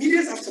 in the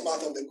immediate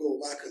aftermath of the goal,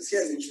 Marcus,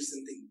 here's the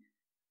interesting thing.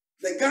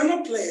 The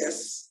Ghana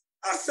players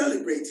are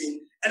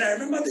celebrating, and I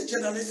remember the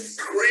journalists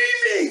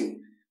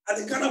screaming at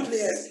the Ghana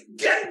players,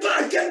 "Get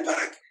back, get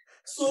back!"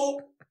 So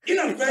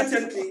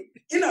inadvertently,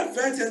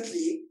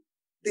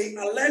 they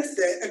alert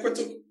the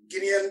Equatorial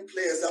Guinean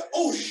players that,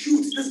 oh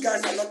shoot, these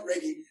guys are not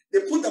ready. They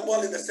put the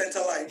ball in the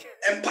center line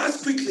and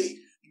pass quickly.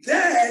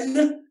 Then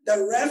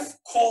the ref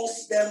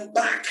calls them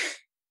back.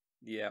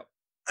 Yeah.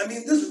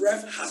 This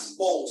ref has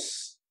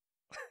balls.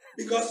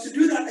 Because to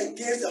do that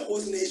against the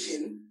host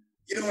nation,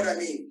 you know what I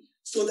mean?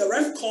 So the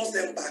ref calls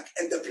them back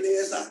and the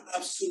players are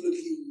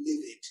absolutely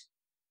livid.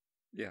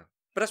 Yeah.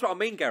 But that's what I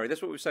mean, Gary.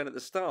 That's what we were saying at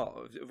the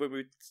start when we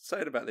were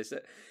saying about this,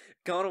 that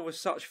Ghana was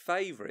such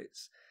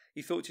favourites.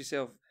 You thought to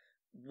yourself,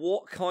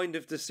 what kind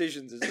of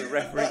decisions is the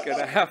referee going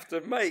to have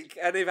to make?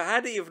 And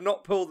had he have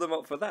not pulled them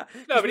up for that?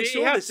 No, but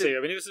he had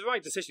to. It was the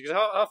right decision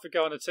because half the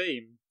Ghana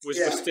team was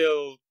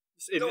still.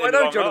 I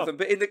know, Jonathan,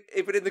 but in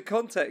the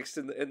context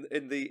in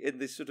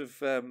the sort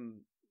of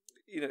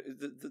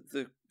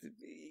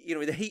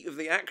in the heat of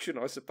the action,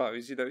 I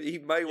suppose, he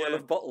may well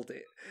have bottled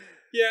it.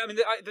 Yeah, I mean,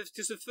 just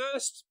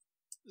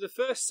the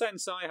first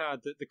sense I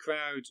had that the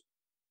crowd,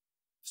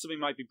 something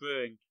might be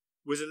brewing,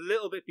 was a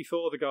little bit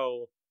before the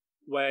goal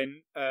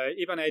when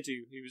Ivan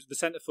Edu, who was the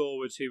centre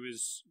forward, who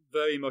was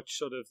very much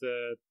sort of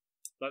the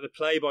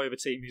playboy of a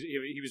team.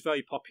 He was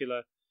very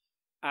popular,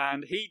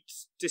 and he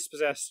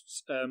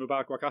dispossessed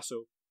Mubarak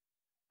Wakaso,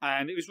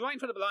 and it was right in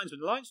front of the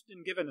linesman. The linesman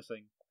didn't give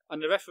anything,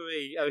 and the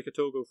referee Eric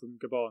Otogo from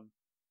Gabon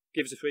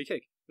gives a free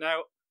kick.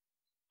 Now,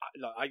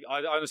 I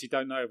honestly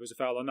don't know if it was a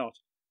foul or not.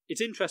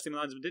 It's interesting the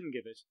linesman didn't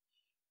give it,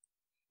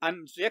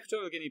 and the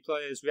Equatorial Guinea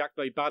players react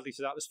very badly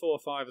to that. There's 4 or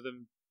 5 of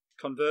them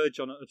converge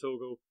on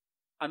Otogo,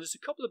 and there's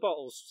a couple of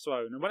bottles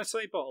thrown. And when I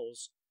say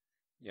bottles,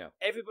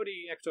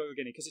 everybody in Equatorial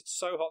Guinea, because it's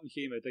so hot and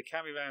humid, they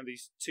carry around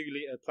these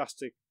 2-litre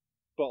plastic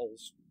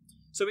bottles.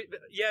 So,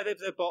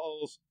 they're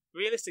bottles.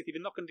 Realistically,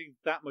 they're not going to do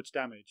that much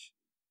damage.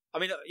 I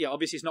mean,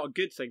 obviously it's not a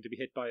good thing to be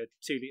hit by a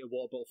 2-litre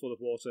water bottle full of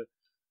water,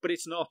 but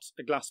it's not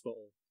a glass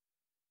bottle.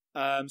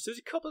 So there's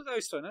a couple of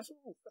those thrown. I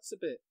thought, that's a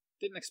bit...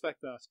 Didn't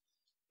expect that.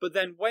 But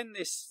then when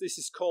this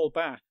is called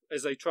back,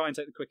 as they try and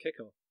take the quick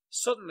kick-off,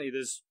 suddenly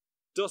there's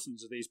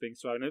dozens of these being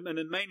thrown, and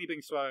they're mainly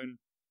being thrown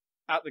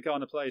at the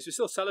Ghana players. We're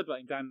still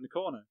celebrating down in the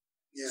corner.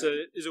 Yeah.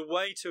 So there's a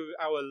way to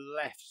our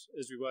left,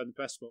 as we were in the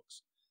press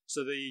box.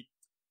 So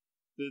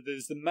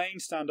there's the main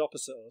stand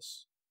opposite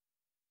us.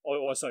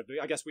 Sorry,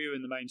 I guess we were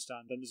in the main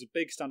stand, and there's a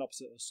big stand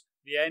opposite us.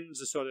 The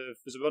ends are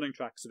there's a running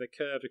track, so they're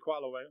curved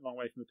quite a long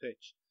way from the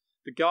pitch.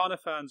 The Ghana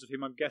fans, of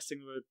whom I'm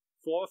guessing were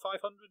 400 or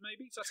 500,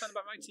 maybe? Does that sound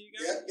about right to you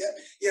guys? Yeah.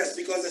 Yes,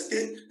 because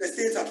the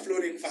states had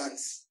floating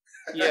fans.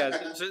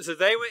 Yeah, so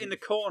they were in the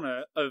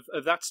corner of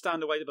that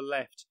stand away to the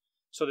left,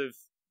 So they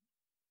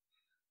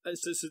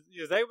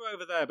were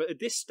over there, but at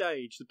this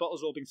stage, the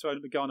bottles were all being thrown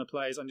at the Ghana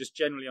players and just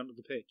generally onto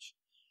the pitch.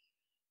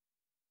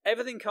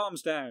 Everything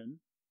calms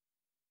down,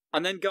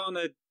 and then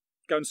Ghana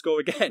go and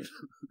score again.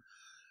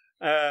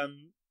 So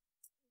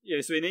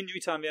in injury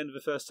time, the end of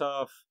the first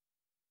half,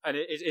 and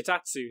it's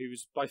Atsu, who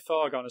was by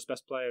far Ghana's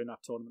best player in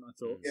that tournament, I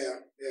thought.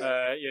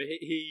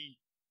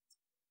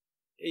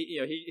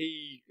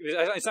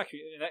 It's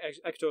actually an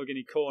Equatorial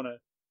Guinea corner.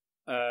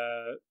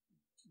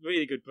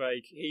 Really good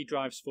break. He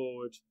drives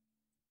forward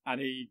and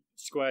he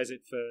squares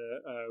it for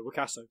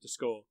Wakaso to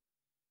score.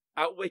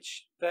 At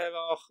which there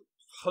are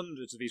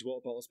hundreds of these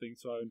water bottles being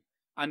thrown,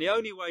 and the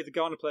only way the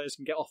Ghana players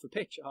can get off the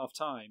pitch at half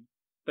time,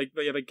 they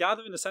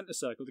gather in the centre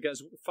circle to get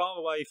as far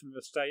away from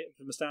the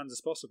stands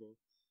as possible.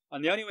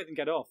 And the only way they can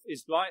get off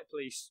is riot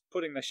police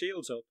putting their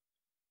shields up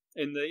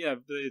in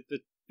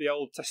the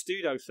old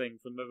testudo thing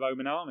from the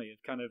Roman army,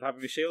 of kind of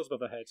having the shields above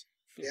their heads.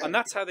 Yeah. And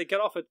that's how they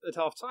get off at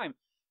half time.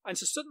 And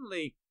so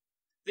suddenly,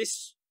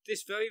 this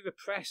very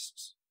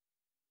repressed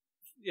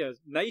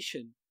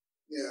nation,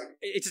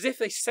 it's as if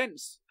they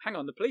sense, hang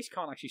on, the police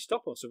can't actually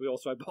stop us if we all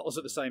throw bottles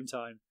at the same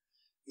time.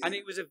 Yeah. And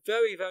it was a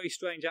very, very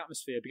strange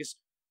atmosphere, because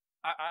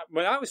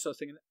when I was sort of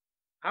thinking,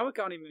 how are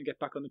Ghana even going to get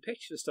back on the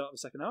pitch to the start of the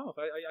second half?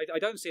 I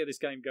don't see how this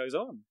game goes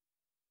on.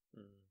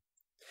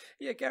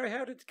 Yeah, Gary,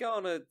 how did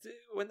Ghana,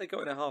 when they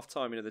got in at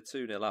half-time, they're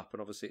 2-0 up, and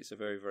obviously it's a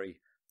very,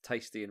 very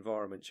tasty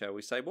environment, shall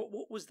we say.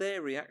 What was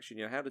their reaction?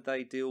 How did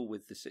they deal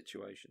with the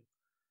situation?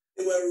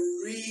 They were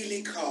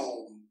really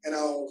calm, and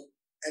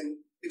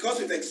because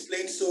we've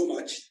explained so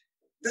much,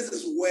 this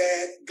is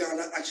where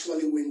Ghana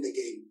actually win the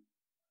game.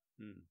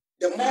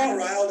 The more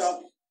riled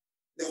up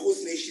the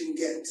host nation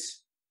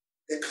gets,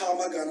 the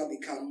calmer Ghana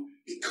become,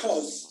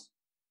 because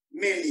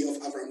mainly of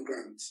Avram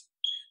Grant.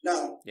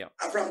 Now,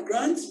 Avram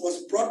Grant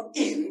was brought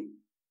in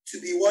to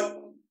be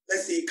what,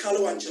 let's say,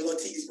 Carlo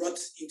Ancelotti is brought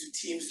into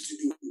teams to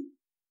do.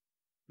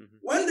 Mm-hmm.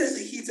 When there's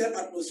a heated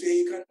atmosphere,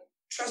 you can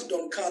trust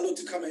Don Carlo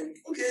to come and,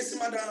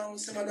 simmer down.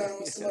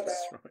 Right.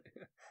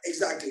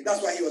 Exactly.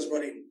 That's why he was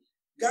brought in.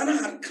 Ghana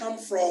had come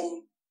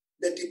from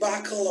the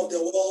debacle of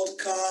the World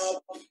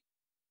Cup,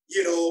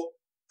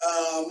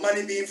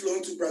 money being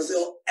flown to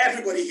Brazil.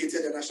 Everybody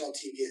hated the national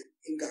team here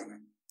in Ghana.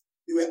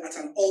 They were at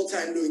an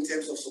all-time low in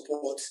terms of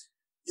support.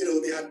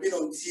 They had been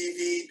on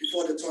TV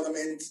before the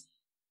tournament,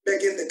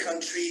 begging the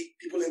country,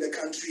 people in the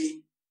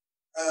country,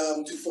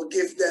 to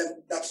forgive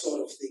them, that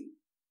sort of thing.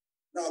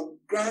 Now,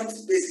 Grant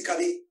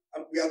basically,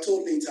 we are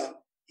told later,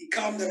 he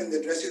calmed them in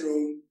the dressing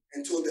room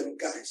and told them,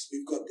 guys,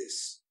 we've got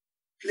this.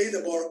 Play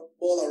the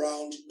ball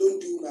around,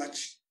 don't do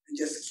much, and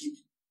just keep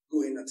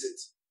going at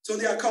it. So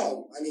they are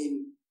calm. And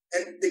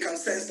they can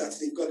sense that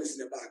they've got this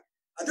in the bag.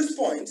 At this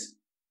point,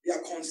 their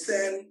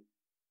concern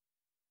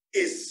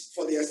is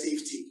for their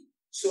safety.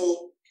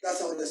 So that's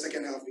how the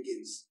second half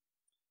begins.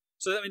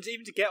 So that means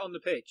even to get on the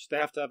pitch, they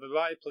have to have a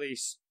riot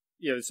police,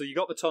 so you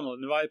got the tunnel,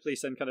 and the riot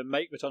police then kind of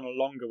make the tunnel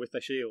longer with their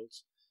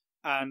shields.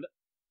 And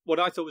what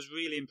I thought was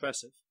really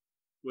impressive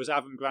was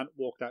Avram Grant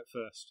walked out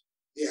first.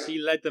 Yeah. He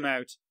led them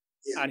out,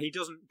 and he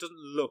doesn't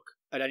look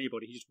at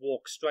anybody. He just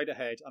walks straight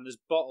ahead, and there's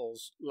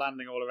bottles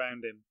landing all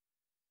around him,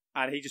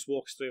 and he just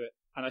walks through it.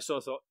 And I sort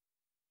of thought,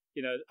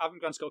 Avram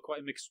Grant's got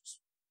quite a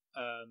mixed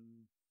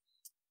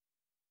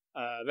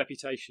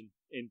reputation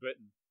in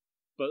Britain.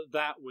 but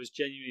that was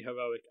genuinely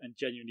heroic and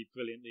genuinely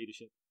brilliant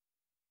leadership.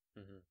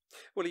 Mm-hmm.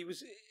 Well,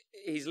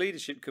 his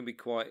leadership can be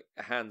quite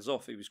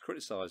hands-off. He was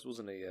criticised,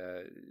 wasn't he,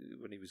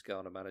 when he was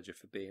Ghana manager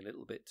for being a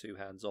little bit too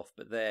hands-off.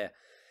 But there,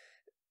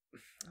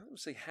 I don't want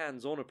to say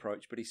hands-on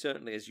approach, but he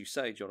certainly, as you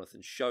say,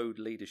 Jonathan, showed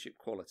leadership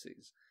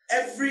qualities.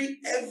 Every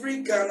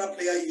Ghana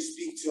player you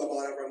speak to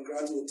about Avram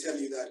Grant will tell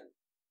you that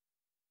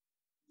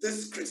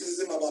this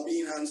criticism about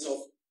being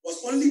hands-off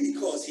was only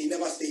because he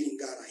never stayed in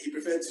Ghana. He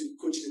preferred to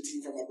coach the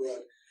team from abroad.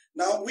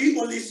 Now, we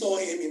only saw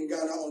him in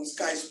Ghana on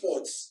Sky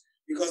Sports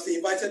because they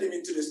invited him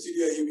into the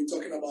studio. He'll be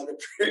talking about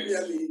the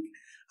Premier League,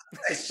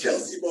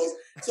 Chelsea boss.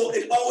 So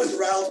it always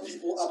riled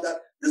people up that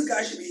this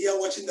guy should be here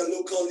watching the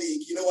local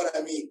league. You know what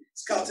I mean?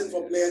 Scouting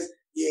for players.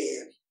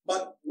 Yeah.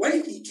 But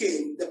when he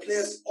came, the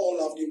players all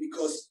loved him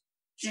because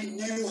he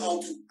knew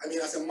how to,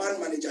 as a man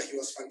manager, he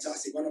was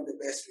fantastic. One of the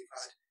best we've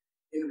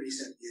had in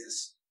recent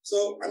years.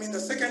 So, the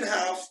second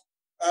half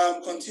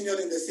continued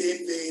in the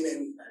same vein,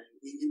 and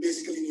we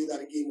basically knew that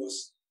the game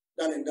was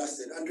done and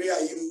dusted. Andrea,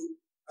 you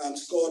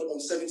scored on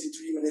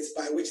 73 minutes,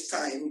 by which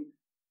time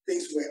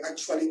things were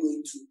actually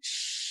going to,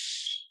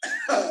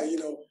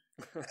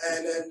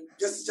 and then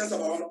just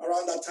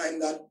around that time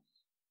that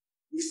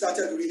we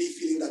started really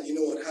feeling that,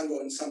 hang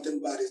on,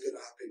 something bad is going to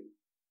happen.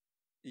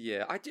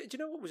 Yeah, do you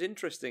know what was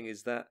interesting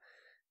is that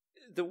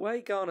the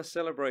way Ghana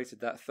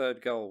celebrated that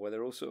third goal, where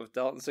they're all sort of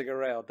dancing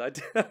around,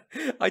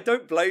 I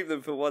don't blame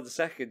them for 1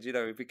 second,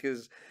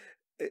 because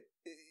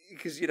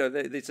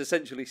it's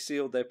essentially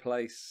sealed their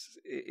place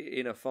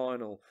in a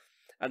final,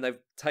 and they've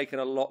taken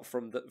a lot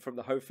from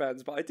the Ho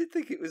fans. But I did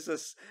think it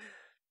was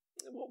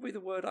what would be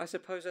the word? I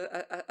suppose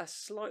a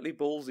slightly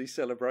ballsy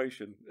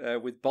celebration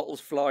with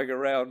bottles flying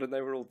around, and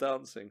they were all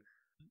dancing.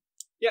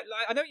 Yeah,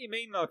 I know what you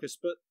mean, Marcus,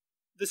 but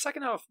the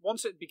second half,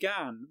 once it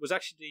began, was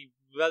actually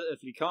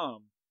relatively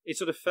calm. It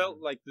sort of felt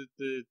like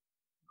the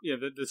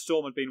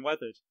storm had been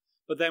weathered.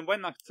 But then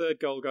when that third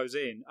goal goes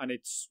in, and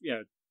it's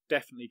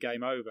definitely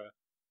game over,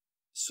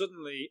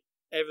 suddenly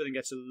everything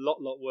gets a lot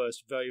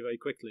worse very, very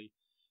quickly.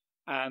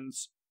 And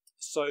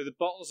so the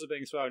bottles are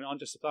being thrown,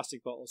 aren't just the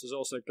plastic bottles. There's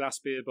also glass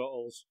beer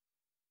bottles.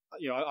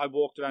 I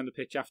walked around the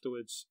pitch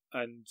afterwards,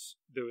 and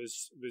there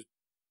was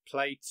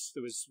plates.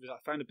 I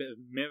found a bit of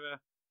mirror.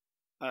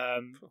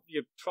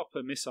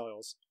 Proper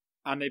missiles,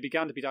 and they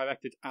began to be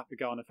directed at the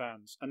Ghana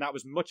fans, and that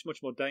was much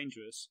more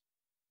dangerous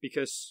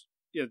because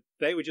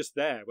they were just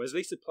there. Whereas at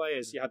least the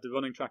players, you had the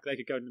running track; they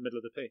could go in the middle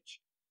of the pitch.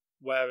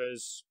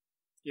 Whereas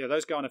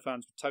those Ghana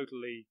fans were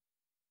totally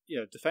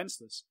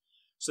defenseless.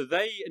 So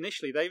they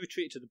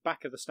retreated to the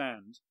back of the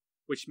stand,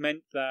 which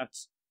meant that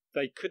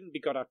they couldn't be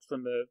got at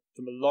from a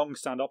long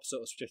stand opposite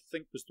us, which I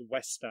think was the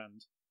west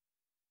stand.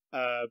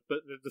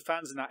 But the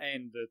fans in that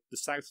end, the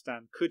south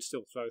stand, could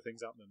still throw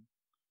things at them.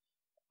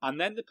 And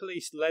then the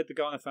police led the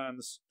Ghana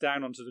fans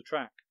down onto the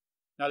track.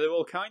 Now, there were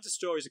all kinds of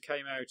stories that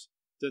came out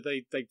that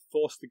they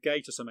forced the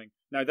gate or something.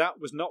 Now, that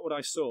was not what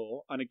I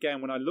saw. And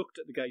again, when I looked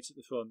at the gates at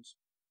the front,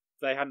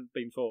 they hadn't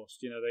been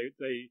forced. It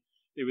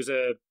was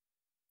a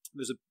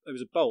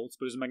bolt,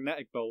 but it was a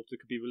magnetic bolt that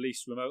could be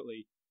released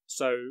remotely.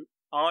 So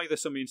either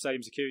somebody in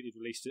stadium security had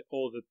released it,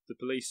 or the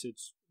police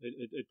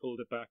had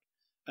pulled it back.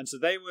 And so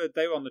they were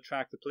on the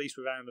track. The police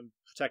were around them,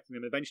 protecting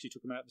them. Eventually,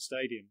 took them out of the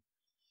stadium.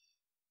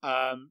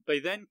 They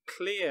then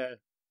clear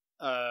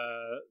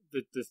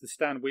the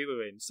stand we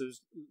were in. So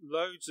there's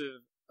loads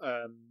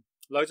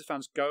of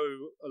fans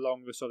go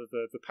along the sort of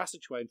the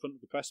passageway in front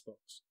of the press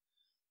box.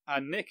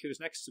 And Nick, who was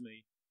next to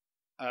me,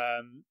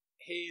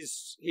 he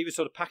was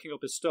sort of packing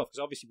up his stuff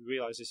because obviously we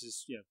realised this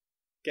is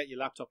get your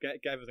laptop,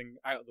 get everything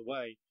out of the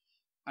way.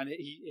 And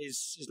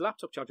his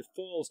laptop charger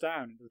falls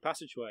down into the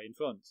passageway in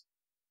front.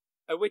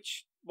 At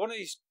which one of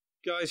these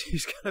guys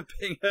who's kind of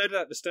being herded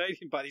out the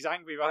stadium by these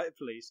angry riot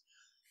police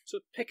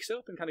sort of picks it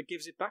up and kind of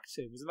gives it back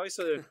to him. It's a most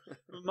sort of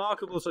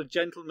remarkable, sort of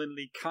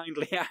gentlemanly,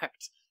 kindly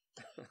act.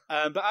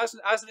 But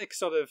as Nick's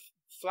sort of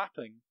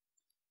flapping,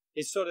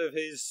 it's sort of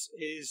the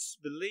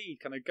lead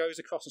kind of goes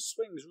across and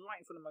swings right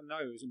in front of my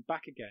nose and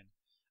back again.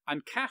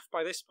 And CAF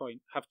by this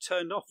point have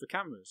turned off the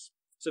cameras,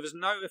 so there's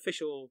no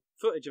official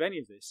footage of any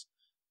of this.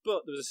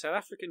 But there was a South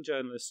African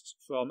journalist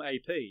from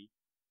AP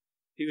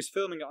who was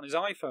filming it on his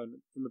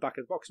iPhone from the back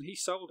of the box, and he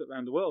sold it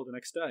around the world the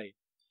next day.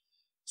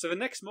 So the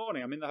next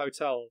morning, I'm in the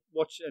hotel,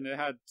 and it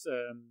had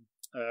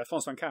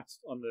France 24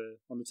 on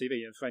the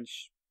TV, a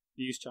French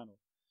news channel.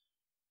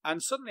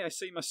 And suddenly I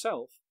see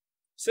myself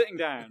sitting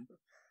down,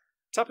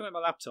 tapping at my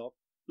laptop,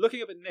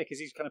 looking up at Nick as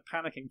he's kind of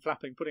panicking,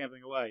 flapping, putting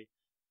everything away.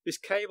 This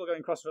cable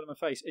going across in front of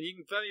my face, and you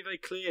can very, very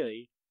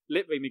clearly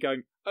lip read me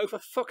going, "Oh, for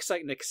fuck's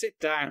sake, Nick, sit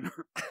down."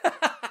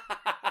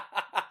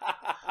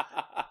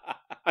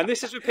 And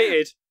this is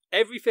repeated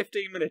every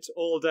 15 minutes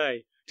all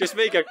day. Just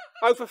me going,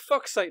 "Oh, for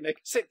fuck's sake, Nick,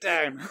 sit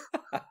down."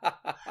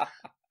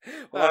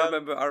 Well,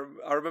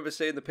 I remember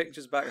seeing the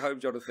pictures back home,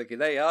 Jonathan, thinking,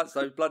 "Hey, it's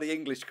those bloody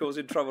English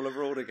causing trouble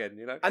abroad again,"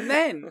 And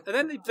then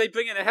they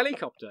bring in a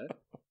helicopter,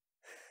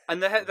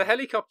 and the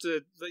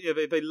helicopter,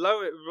 they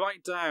lower it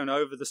right down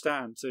over the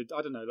stand, so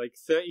I don't know, like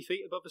 30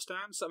 feet above the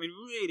stand. So I mean,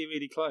 really,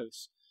 really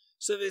close.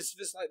 So there's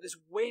like this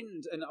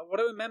wind, and what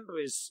I remember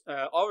is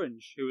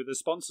Orange, who were the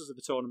sponsors of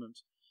the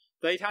tournament,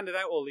 they'd handed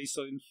out all these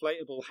sort of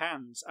inflatable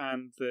hands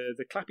and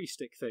the clappy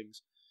stick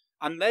things,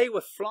 and they were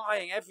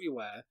flying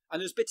everywhere,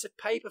 and there's bits of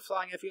paper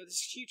flying everywhere.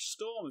 There's a huge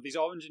storm of these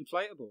orange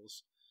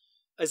inflatables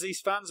as these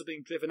fans are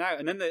being driven out,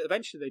 and then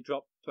eventually they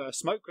drop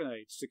smoke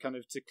grenades to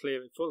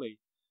clear it fully.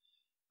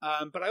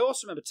 But I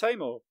also remember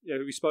Tamor,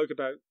 who we spoke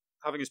about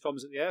having his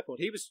problems at the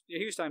airport. He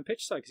was down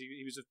pitch side because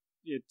he was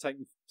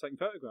taking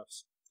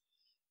photographs.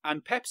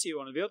 And Pepsi were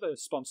one of the other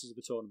sponsors of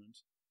the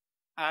tournament.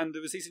 And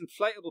there was these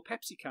inflatable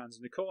Pepsi cans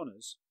in the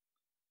corners.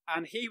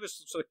 And he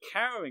was sort of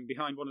cowering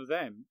behind one of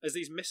them as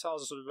these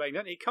missiles are sort of raining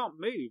down. He can't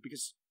move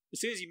because as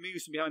soon as he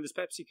moves from behind this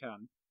Pepsi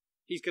can,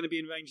 he's going to be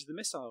in range of the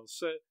missiles.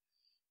 So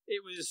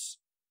it was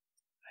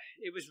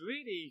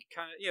really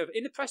kind of,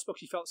 in the press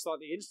box, he felt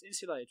slightly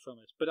insulated from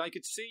it. But I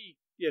could see,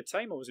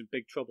 Tamor was in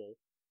big trouble.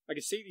 I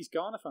could see these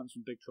Ghana fans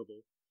in big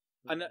trouble.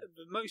 And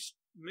the most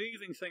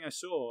moving thing I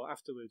saw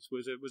afterwards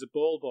was a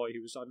ball boy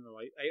who was, I don't know,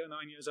 like 8 or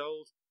 9 years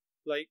old,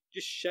 like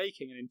just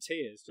shaking and in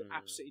tears, just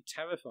absolutely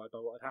terrified by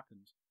what had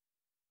happened.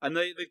 And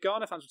the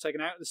Ghana fans were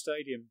taken out of the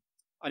stadium,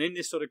 and in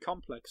this sort of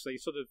complex, they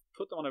sort of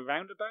put them on a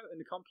roundabout in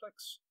the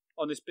complex,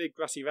 on this big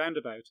grassy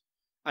roundabout,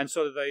 and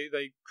sort of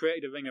they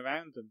created a ring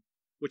around them,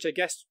 which I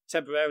guess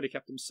temporarily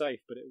kept them safe,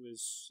 but it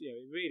was,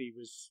 it really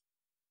was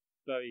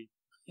very,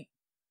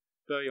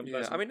 very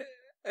unpleasant. Yeah, I mean,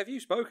 have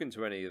you spoken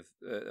to any of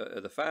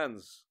the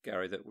fans,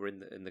 Gary, that were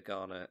in the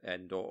Ghana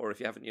end, or if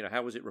you haven't,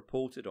 how was it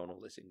reported on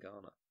all this in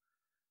Ghana?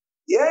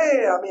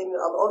 Yeah. I mean,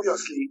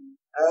 obviously,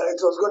 it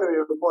was going to be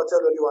reported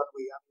only one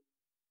way.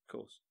 Of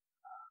course.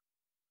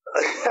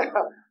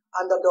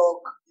 Underdog,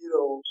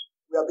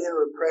 we are being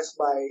repressed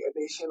by a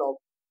nation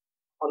of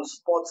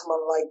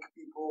unsportsmanlike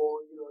people,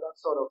 that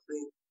sort of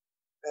thing.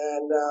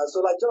 And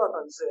so, like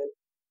Jonathan said,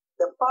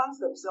 the fans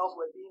themselves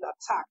were being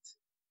attacked.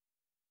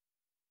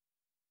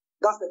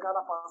 That's the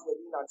Ghana fans were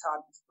being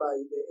attacked by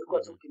the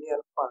Equatorial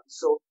Guinean fans.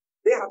 So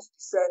they had to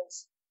descend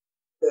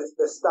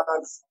the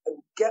stands and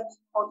get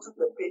onto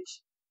the pitch.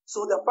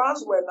 So the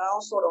fans were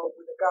now sort of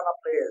with the Ghana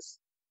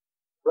players,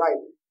 right?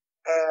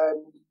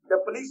 And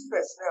the police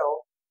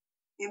personnel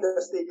in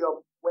the stadium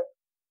were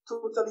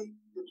totally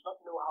did not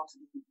know how to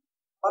do it.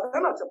 But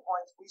then at a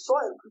point, we saw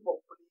a group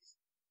of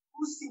police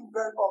who seemed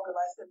very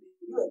organized and they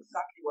knew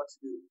exactly what to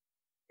do.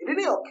 It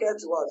didn't occur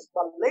to us,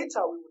 but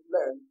later we would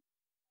learn.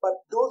 But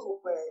those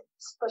were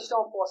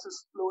special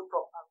forces flown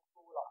from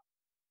Angola.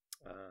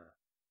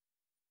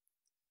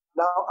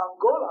 Now,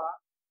 Angola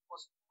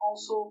was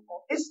also,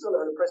 is still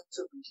a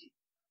repressive regime.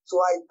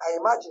 So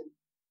I imagine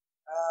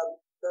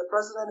the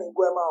president in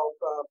Guema of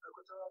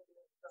Equatorial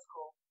Guinea, let's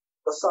call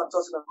Dos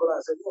Santos in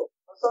Angola, and said, Dos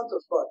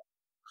Santos, but,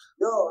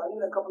 I need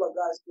a couple of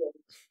guys to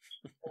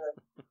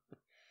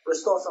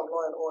restore some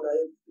law and order.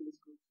 Everything is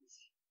good,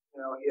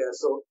 here.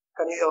 So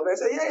can you help me?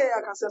 I said,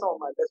 I can send all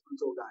my best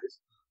brutal guys.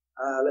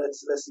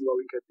 Let's see what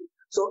we can do.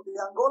 So the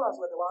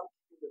Angolas were the ones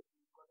keeping the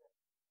peace, but the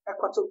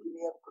Equatorial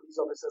Guinean police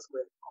officers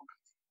were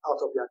completely out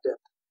of their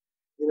depth,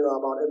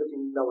 about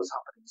everything that was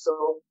happening.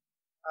 So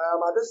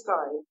at this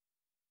time,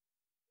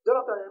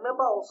 Jonathan,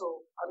 remember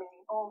also,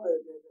 all the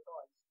noise,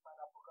 you might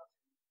have forgotten,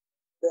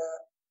 the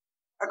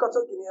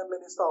Equatorial Guinean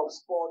Minister of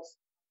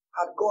Sports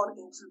had gone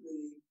into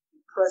the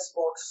press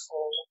box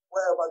or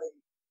wherever the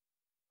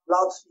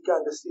loudspeaker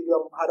in the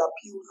stadium had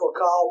appealed for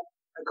Carl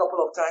a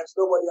couple of times.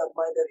 Nobody had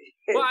minded it.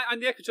 Well,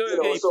 and the Equatorial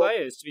Guinea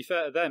players, to be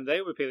fair to them,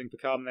 they were appealing for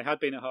Carl, and they had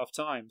been at half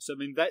time. So,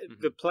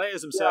 the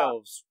players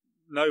themselves,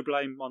 no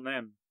blame on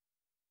them.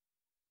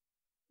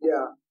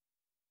 Yeah.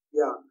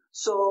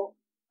 So,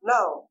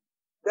 now,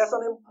 there's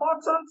an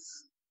important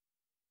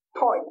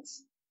point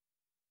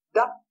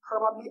that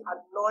probably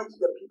annoyed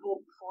the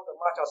people before the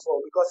match as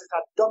well, because it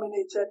had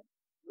dominated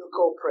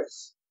local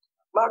press.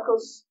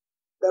 Marcus,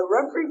 the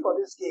referee for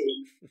this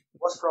game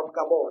was from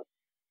Gabon.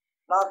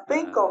 Now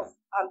think of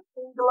an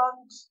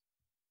England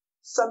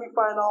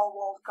semi-final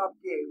World Cup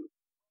game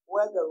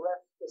where the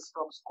ref is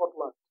from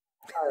Scotland,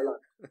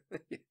 Ireland.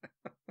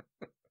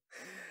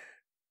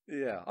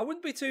 Yeah, I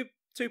wouldn't be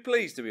too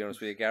pleased, to be honest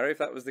with you, Gary, if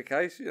that was the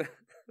case.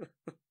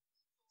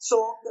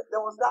 So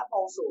there was that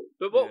also.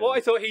 But what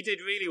I thought he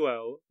did really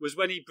well was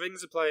when he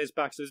brings the players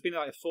back. So there's been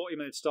like a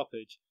 40-minute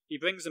stoppage. He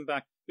brings them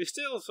back. There's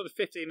still sort of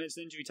 15 minutes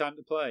injury time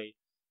to play,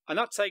 and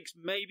that takes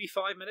maybe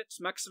 5 minutes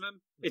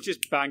maximum. It's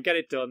just bang, get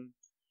it done.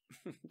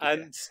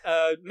 And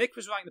Nick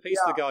was writing the piece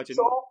for The Guardian.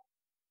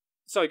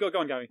 Sorry, go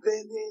on, Gary.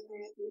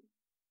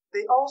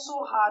 They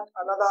also had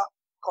another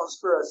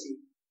conspiracy.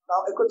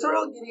 Now,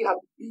 Equatorial Guinea had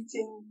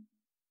beaten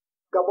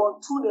Gabon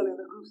 2-0 in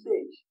the group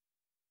stage.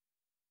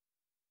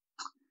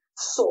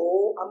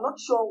 So, I'm not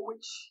sure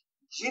which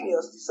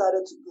genius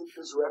decided to give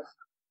this ref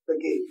the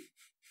game.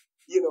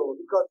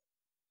 Because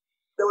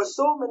there were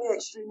so many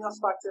extraneous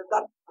factors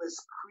that were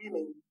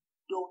screaming,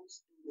 don't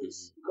do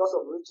this, because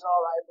of regional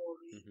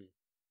rivalry.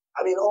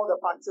 All the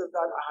factors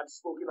that I had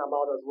spoken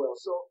about as well.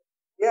 So,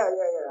 yeah.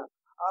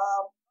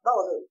 That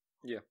was it.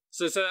 Yeah.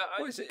 So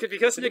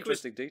because Nick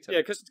was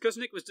because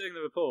Nick was doing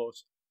the report,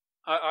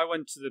 I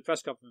went to the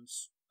press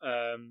conference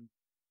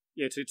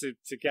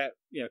to get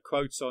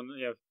quotes on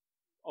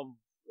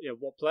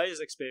what players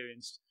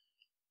experienced.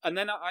 And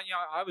then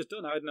I was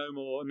done. I had no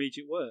more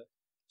immediate work.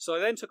 So I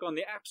then took on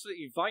the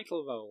absolutely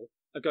vital role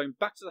of going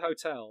back to the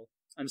hotel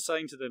and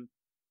saying to them,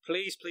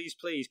 please, please,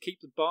 please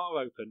keep the bar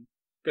open,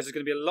 because there's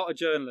going to be a lot of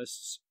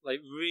journalists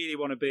really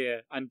want a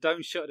beer, and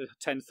don't shut it at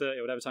 10:30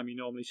 or whatever time you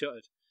normally shut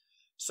it.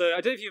 So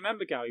I don't know if you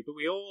remember, Gary, but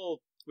we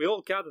all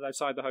gathered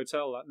outside the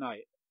hotel that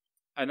night,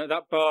 and at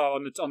that bar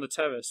on the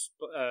terrace,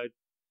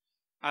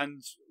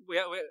 and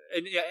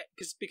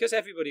because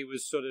everybody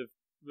was sort of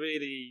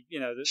really,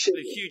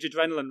 the huge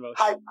adrenaline rush.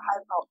 Hype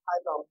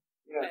up.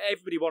 Yeah.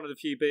 Everybody wanted a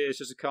few beers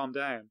just to calm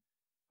down.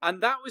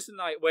 And that was the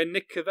night when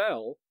Nick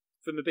Cavell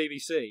from the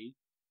BBC,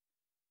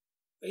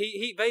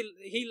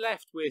 he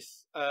left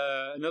with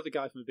another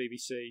guy from the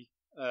BBC,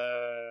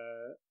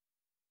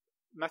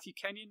 Matthew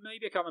Kenyon,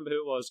 maybe? I can't remember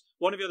who it was.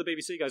 One of the other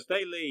BBC guys.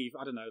 They leave,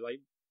 I don't know,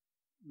 like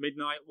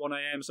midnight, 1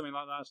 a.m., something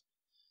like that.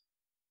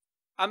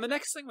 And the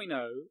next thing we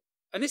know,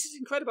 and this is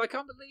incredible, I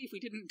can't believe we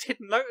didn't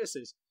notice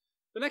this.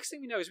 The next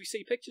thing we know is we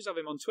see pictures of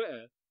him on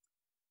Twitter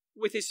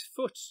with his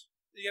foot,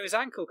 his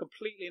ankle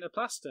completely in a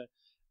plaster.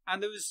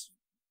 And there was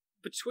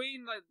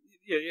between,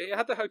 you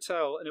had the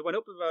hotel and it went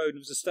up the road and there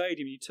was a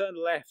stadium. You turned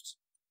left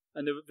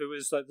and there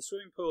was the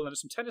swimming pool and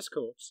some tennis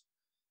courts.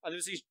 And there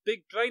was these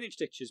big drainage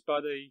ditches by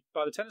the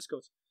tennis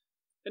courts.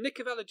 And Nick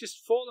Cavell had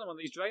just fallen on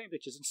these drainage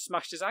ditches and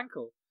smashed his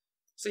ankle.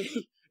 So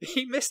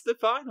he missed the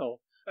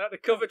final and had to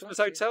cover it from his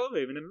hotel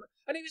room.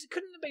 And it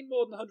couldn't have been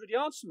more than 100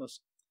 yards from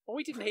us. And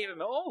we didn't hear him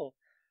at all.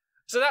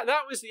 So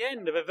that was the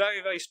end of a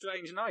very, very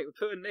strange night with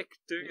poor Nick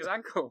doing his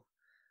ankle.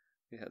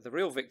 Yeah, the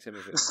real victim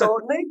of it. So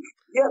Nick,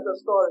 here's the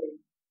story.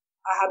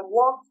 I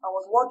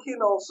was working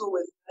also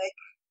with Nick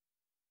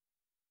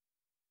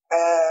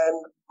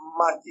and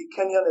Matthew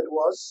Kenyon, it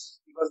was,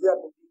 because they had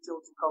been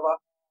detailed to cover.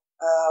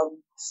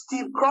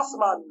 Steve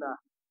Crossman.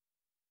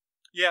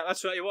 Yeah,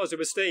 that's right, it was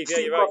Steve.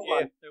 Yeah, you're right.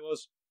 Yeah, it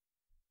was.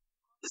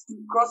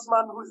 Steve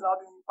Crossman, who's now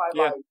doing 5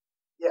 Live.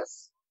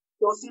 Yes.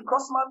 So Steve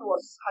Crossman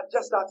had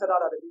just started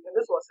out at the beginning.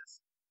 This was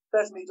his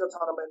first major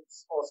tournament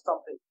or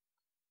something.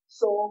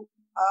 So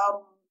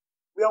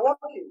we are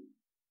walking,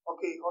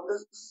 on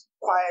this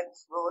quiet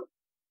road.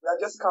 We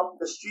had just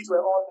come. The streets were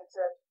all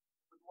littered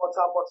with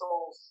water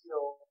bottles.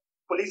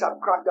 Police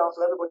had cracked down, so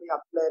everybody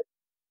had fled.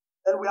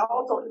 And we are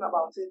all talking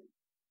about it.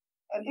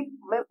 And if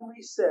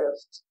memory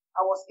serves,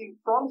 I was in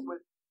front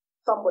with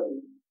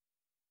somebody.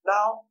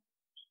 Now,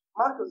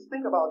 Marcus,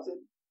 think about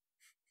it.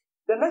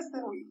 The next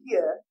thing we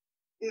hear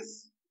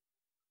is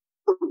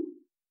we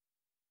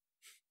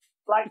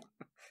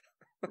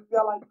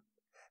are like,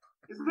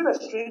 it's been a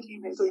strange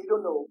evening, so you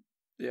don't know.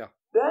 Yeah.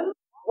 Then,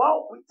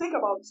 we take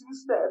about 2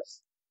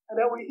 steps, and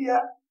then we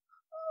hear.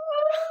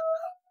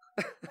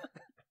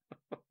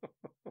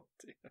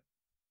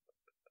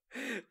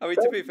 I mean,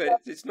 to be fair,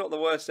 it's not the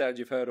worst sound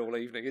you've heard all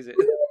evening, is it?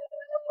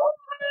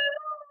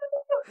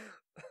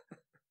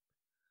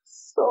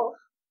 So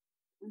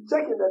we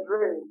check in the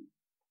drain,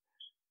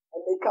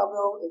 and the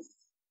Cavell is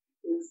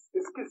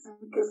kissing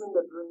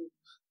the drain.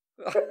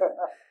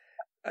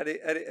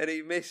 and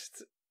he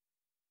missed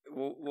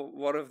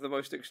one of the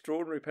most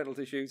extraordinary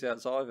penalty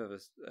shootouts I've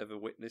ever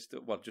witnessed.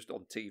 Well, just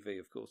on TV,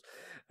 of course,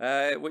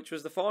 which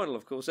was the final,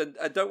 of course. And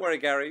don't worry,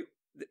 Gary,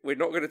 we're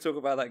not going to talk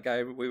about that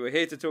game. We were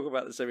here to talk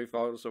about the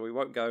semi-final, so we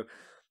won't go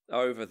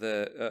over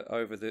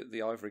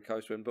the Ivory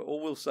Coast win. But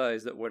all we'll say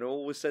is that when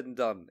all was said and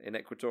done in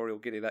Equatorial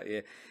Guinea that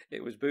year,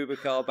 it was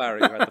Boubacar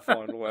Barry who had the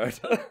final word,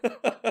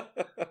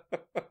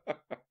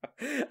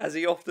 as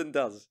he often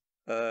does.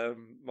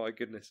 My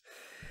goodness.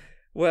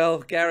 Well,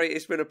 Gary,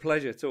 it's been a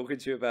pleasure talking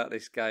to you about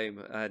this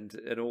game and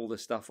all the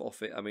stuff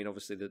off it. I mean,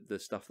 obviously the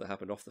stuff that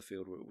happened off the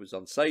field was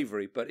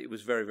unsavoury, but it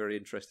was very, very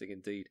interesting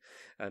indeed.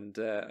 And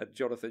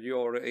Jonathan,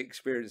 your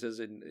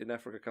experiences in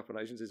Africa Cup of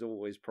Nations is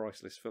always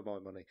priceless for my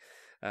money.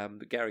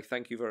 But Gary,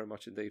 thank you very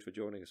much indeed for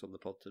joining us on the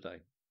pod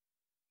today.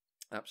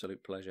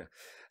 Absolute pleasure.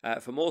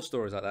 For more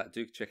stories like that,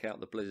 do check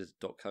out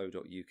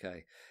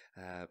theblizzard.co.uk.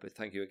 But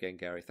thank you again,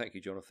 Gary. Thank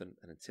you, Jonathan.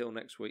 And until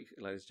next week,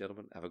 ladies and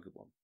gentlemen, have a good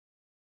one.